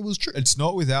was true. It's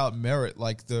not without merit.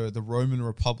 Like the Roman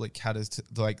Republic had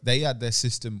they had their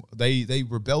system. They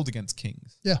rebelled against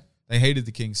kings. Yeah, They hated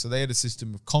the kings, so they had a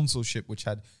system of consulship, which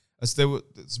had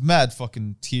it's mad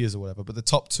fucking tiers or whatever. But the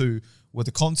top two were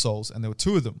the consuls, and there were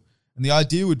two of them. And the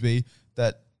idea would be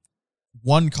that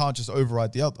one can't just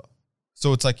override the other.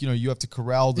 So it's like, you have to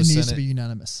corral the it Senate. needs to be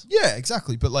unanimous. Yeah,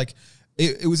 exactly. But like,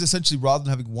 it was essentially rather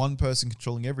than having one person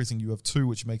controlling everything, you have two,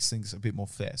 which makes things a bit more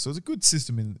fair. So it's a good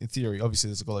system in theory. Obviously,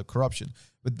 there's a lot of corruption.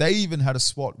 But they even had a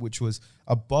SWAT, which was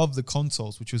above the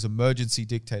consuls, which was emergency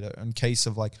dictator in case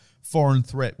of like foreign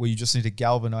threat, where you just need to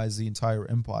galvanize the entire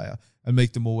empire and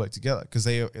make them all work together. Because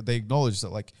they acknowledge that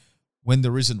like when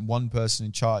there isn't one person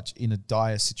in charge in a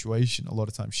dire situation, a lot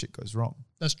of times shit goes wrong.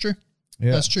 That's true.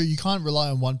 Yeah. That's true. You can't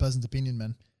rely on one person's opinion,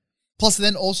 man. Plus,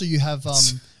 then also you have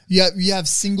you have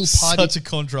single party. Such a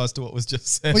contrast to what was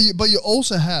just said. But you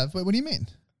also have. Wait, what do you mean?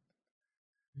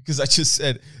 Because I just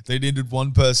said they needed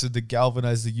one person to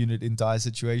galvanize the unit in dire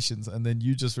situations, and then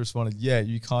you just responded, "Yeah,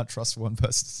 you can't trust one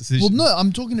person's decision." Well, no,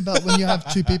 I'm talking about when you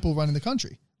have two people running the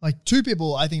country. Like two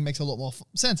people, I think makes a lot more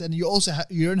sense, and you also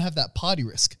you don't have that party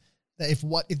risk. That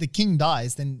if the king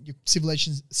dies, then your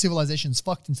civilization's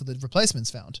fucked until the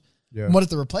replacement's found. Yeah. And what if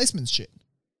the replacement's shit?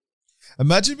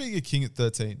 Imagine being a king at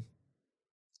 13.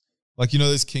 Like,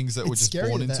 those kings that were It's just scary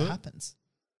born that into that it. happens.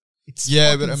 It's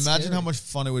Yeah, but fucking imagine scary. how much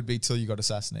fun it would be till you got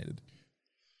assassinated.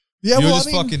 Yeah, You're well, just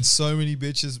I mean, fucking so many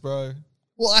bitches, bro.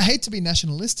 well, I hate to be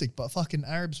nationalistic, but fucking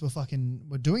Arabs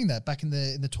were doing that back in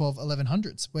the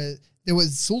 1100s, where there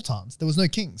was sultans, there was no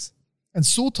kings, and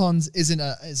sultans is in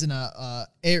a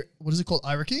what is it called,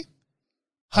 hierarchy.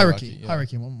 Yeah.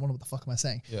 Hierarchy. What the fuck am I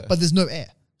saying? Yeah. But there's no heir.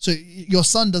 So your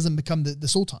son doesn't become the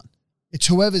sultan. It's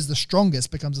whoever's the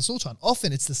strongest becomes the sultan.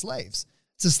 Often it's the slaves.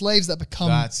 It's the slaves that become...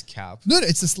 That's cap. No,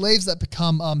 it's the slaves that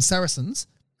become Saracens,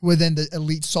 who are then the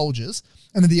elite soldiers.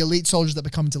 And then the elite soldiers that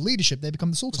become into leadership, they become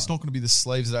the sultan. It's not going to be the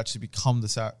slaves that actually become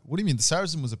the What do you mean? The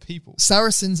Saracen was a people.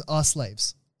 Saracens are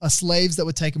slaves. Are slaves that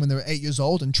were taken when they were 8 years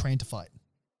old and trained to fight.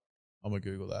 I'm going to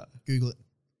Google that. Google it.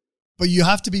 But you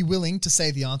have to be willing to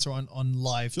say the answer on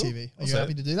live Sure, TV. Are I'll you say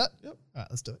happy it. to do that? Yep. All right,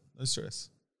 let's do it. No stress.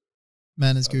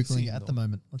 Man is I've Googling seen it at the them.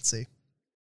 moment. Let's see.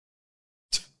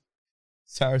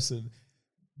 Saracen,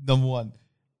 number 1.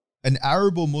 An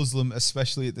Arab or Muslim,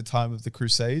 especially at the time of the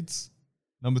Crusades.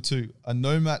 Number 2, a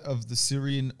nomad of the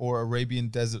Syrian or Arabian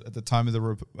desert at the time of the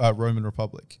Roman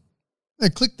Republic. No,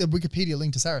 click the Wikipedia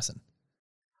link to Saracen.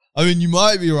 I mean, you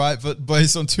might be right, but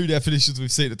based on 2 definitions we've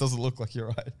seen, it doesn't look like you're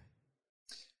right.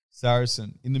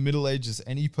 Saracen. In the Middle Ages,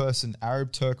 any person,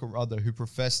 Arab, Turk, or other, who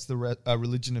professed the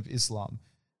religion of Islam.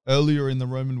 Earlier in the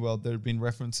Roman world, there had been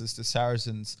references to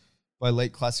Saracens by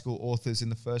late classical authors in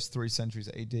the first 3 centuries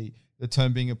AD, the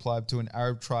term being applied to an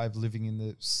Arab tribe living in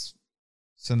the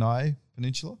Sinai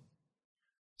Peninsula.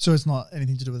 So it's not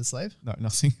anything to do with a slave? No,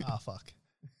 nothing. Ah, fuck.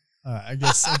 All right, I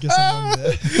guess I'm wrong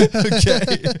there.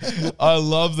 Okay. I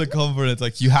love the confidence.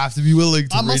 Like, you have to be willing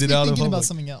to I read must it be out of thinking about public.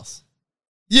 something else.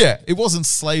 Yeah, it wasn't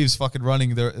slaves fucking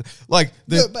running their like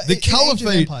the No, but the in Age of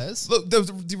caliphate. Empires- Look,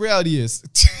 the reality is,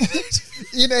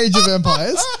 In Age of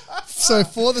Empires, so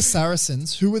for the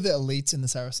Saracens, who were the elites in the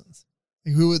Saracens?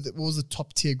 Like, what was the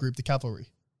top tier group, the cavalry?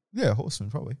 yeah, horsemen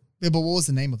probably. Yeah, but what was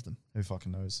the name of them? Who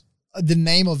fucking knows? The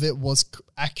name of it was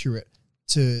accurate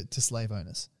to slave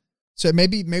owners. So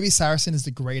maybe Saracen is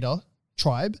the greater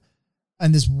tribe,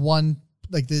 and there's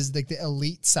the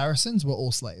elite Saracens were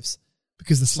all slaves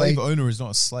because the Slave owner is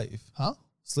not a slave. huh?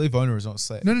 Slave owner is not a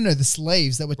slave. No, the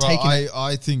slaves that were Bro, taken.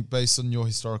 I think based on your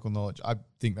historical knowledge, I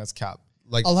think that's cap.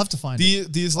 Like I'll have to find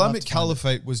it. the Islamic to find it.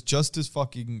 Caliphate was just as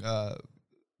fucking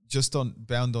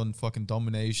bound on fucking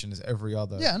domination as every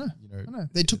other. Yeah, I know. You know. I know.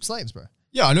 They took slaves, bro.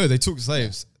 Yeah, I know they took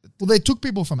slaves. Well, they took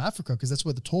people from Africa because that's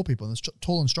where the tall people and the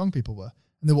tall and strong people were,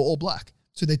 and they were all black.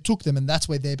 So they took them, and that's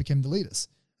where they became the leaders.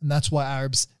 And that's why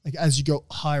Arabs, like as you go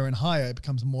higher and higher, it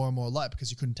becomes more and more light because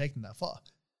you couldn't take them that far.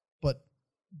 But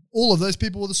all of those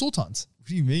people were the sultans. What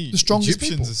do you mean? The strongest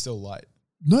Egyptians people. are still light.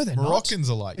 No, they're Moroccans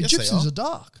not. are light. Yes, Egyptians they are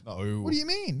dark. No. What do you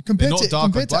mean? They're Compared not to dark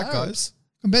compared like to black Arabs, guys.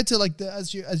 compared to like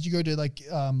as you go to like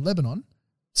Lebanon,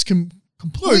 it's completely.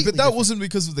 No, but that different. wasn't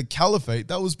because of the caliphate.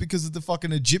 That was because of the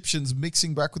fucking Egyptians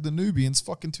mixing back with the Nubians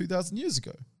fucking 2,000 years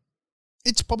ago.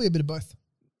 It's probably a bit of both.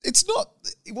 It's not.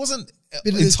 It wasn't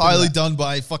Bit of this, entirely bit of that. done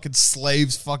by fucking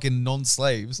slaves, fucking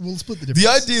non-slaves. We'll split the difference.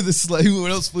 The idea of the slave, we're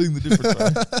not splitting the difference, bro.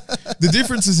 The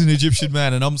difference is an Egyptian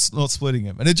man, and I'm not splitting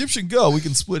him. An Egyptian girl, we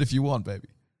can split if you want, baby.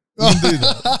 We can do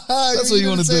that. That's what you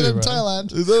want to do, in bro.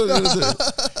 Thailand. Is that what you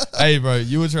wanna do? Hey, bro,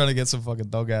 you were trying to get some fucking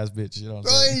dog ass bitch. You know what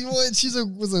I'm saying? Right, she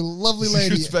was a lovely She's a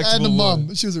lady respectable and a mum.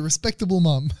 woman. She was a respectable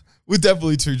mum. We're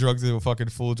definitely too drunk to do a fucking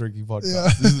full drinking podcast. Yeah,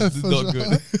 This is for not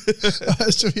sure.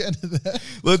 good. Should we end it there?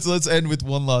 Let's end with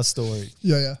one last story.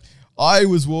 Yeah. I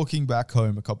was walking back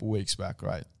home a couple weeks back,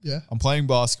 right? Yeah. I'm playing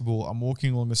basketball. I'm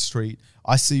walking along the street.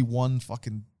 I see one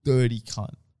fucking dirty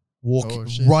cunt walking, Oh,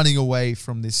 shit. running away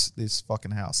from this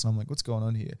fucking house. And I'm like, what's going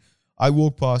on here? I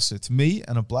walk past it. It's me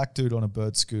and a black dude on a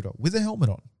bird scooter with a helmet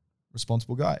on.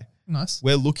 Responsible guy. Nice.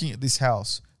 We're looking at this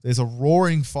house. There's a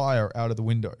roaring fire out of the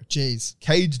window. Jeez.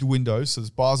 Caged windows, so there's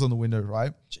bars on the window,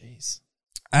 right? Jeez.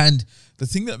 And the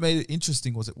thing that made it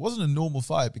interesting was it wasn't a normal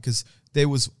fire because there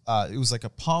was it was like a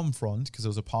palm frond because there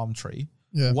was a palm tree.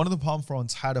 Yeah. One of the palm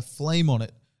fronds had a flame on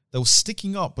it that was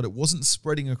sticking up, but it wasn't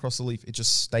spreading across the leaf. It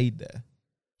just stayed there.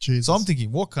 Jesus. So I'm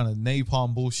thinking, what kind of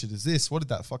napalm bullshit is this? What did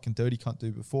that fucking dirty cunt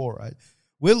do before, right?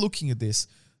 We're looking at this.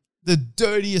 The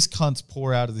dirtiest cunts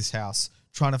pour out of this house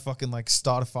trying to fucking like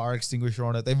start a fire extinguisher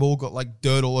on it. They've all got like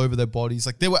dirt all over their bodies.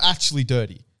 Like they were actually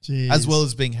dirty. Jeez. As well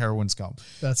as being heroin scum.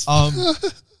 That's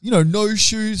No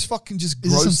shoes, fucking just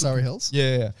Is gross. this from Surrey Hills?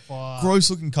 Yeah. Fuck. Gross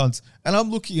looking cunts. And I'm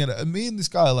looking at it, and me and this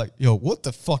guy are like, yo, what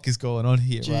the fuck is going on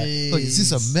here, right? Like, is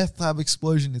this Jeez. a meth lab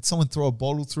explosion? Did someone throw a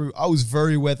bottle through? I was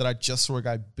very aware that I just saw a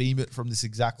guy beam it from this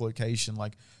exact location.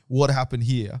 Like, what happened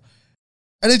here?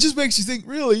 And it just makes you think,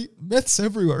 really, meth's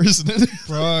everywhere, isn't it?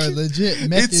 Bro, legit.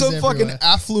 Meth It's is a fucking everywhere.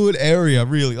 affluent area,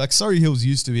 really. Like, Surrey Hills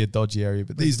used to be a dodgy area,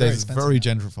 but these very days it's expensive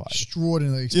very now. gentrified.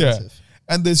 Extraordinarily Yeah. expensive.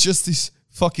 And there's just this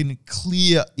fucking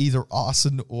clear either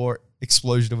arson or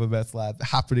explosion of a meth lab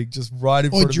happening just right in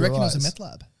Or front of do you your reckon it was eyes. a meth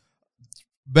lab?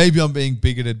 Maybe I'm being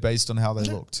bigoted based on how they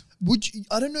looked.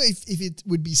 I don't know if it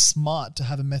would be smart to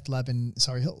have a meth lab in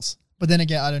Surrey Hills. But then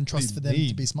again, I don't do you trust for them mean?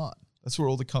 to be smart. That's where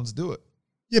all the cunts do it.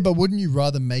 Yeah, but wouldn't you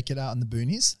rather make it out in the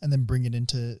boonies and then bring it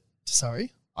into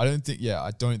Surrey? I don't think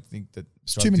that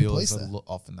too drug many dealers police are there.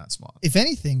 often that smart. If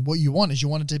anything, what you want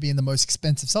it to be in the most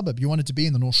expensive suburb. You want it to be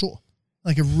in the North Shore.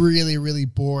 Like a really, really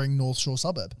boring North Shore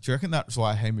suburb. Do you reckon that's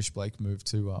why Hamish Blake moved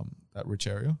to that rich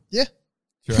area? Yeah.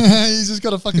 Do you reckon? He's just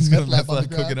got a fucking He's got meth a lab meth on the lab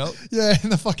cooking ground. up? Yeah, in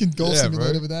the fucking golf Yeah,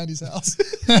 simulator bro. with Andy's house.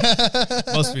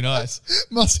 Must be nice.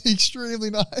 Must be extremely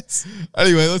nice.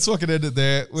 Anyway, let's fucking end it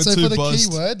there. We're So too for the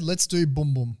buzzed. keyword, let's do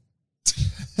boom boom.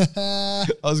 I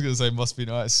was going to say must be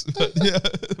nice. Yeah,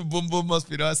 boom boom must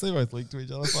be nice. They both link to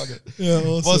each other. Fuck it. Yeah,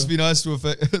 awesome. Must be nice to be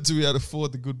able to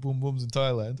afford the good boom booms in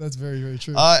Thailand. That's very, very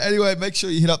true. Anyway, make sure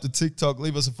you hit up the TikTok,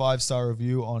 leave us a 5-star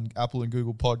review on Apple and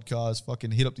Google Podcasts.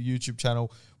 Fucking hit up the YouTube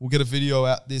channel. We'll get a video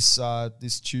out this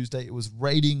Tuesday. It was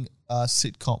rating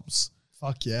sitcoms.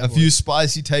 Fuck yeah. A boy. few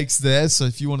spicy takes there. So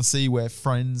if you want to see where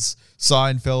Friends,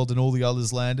 Seinfeld, and all the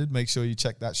others landed, make sure you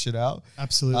check that shit out.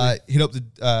 Absolutely. Hit up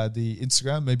the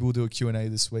Instagram. Maybe we'll do a Q&A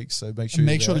this week. So make sure And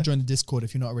make you're sure to there. join the Discord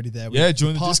if you're not already there. Yeah,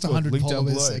 join the past Discord. 100 Link down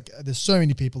followers. below. Like, there's so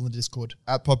many people in the Discord.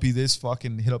 At Poppy This,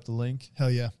 fucking hit up the link. Hell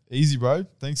yeah. Easy, bro.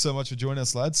 Thanks so much for joining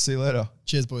us, lads. See you later.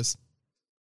 Cheers, boys.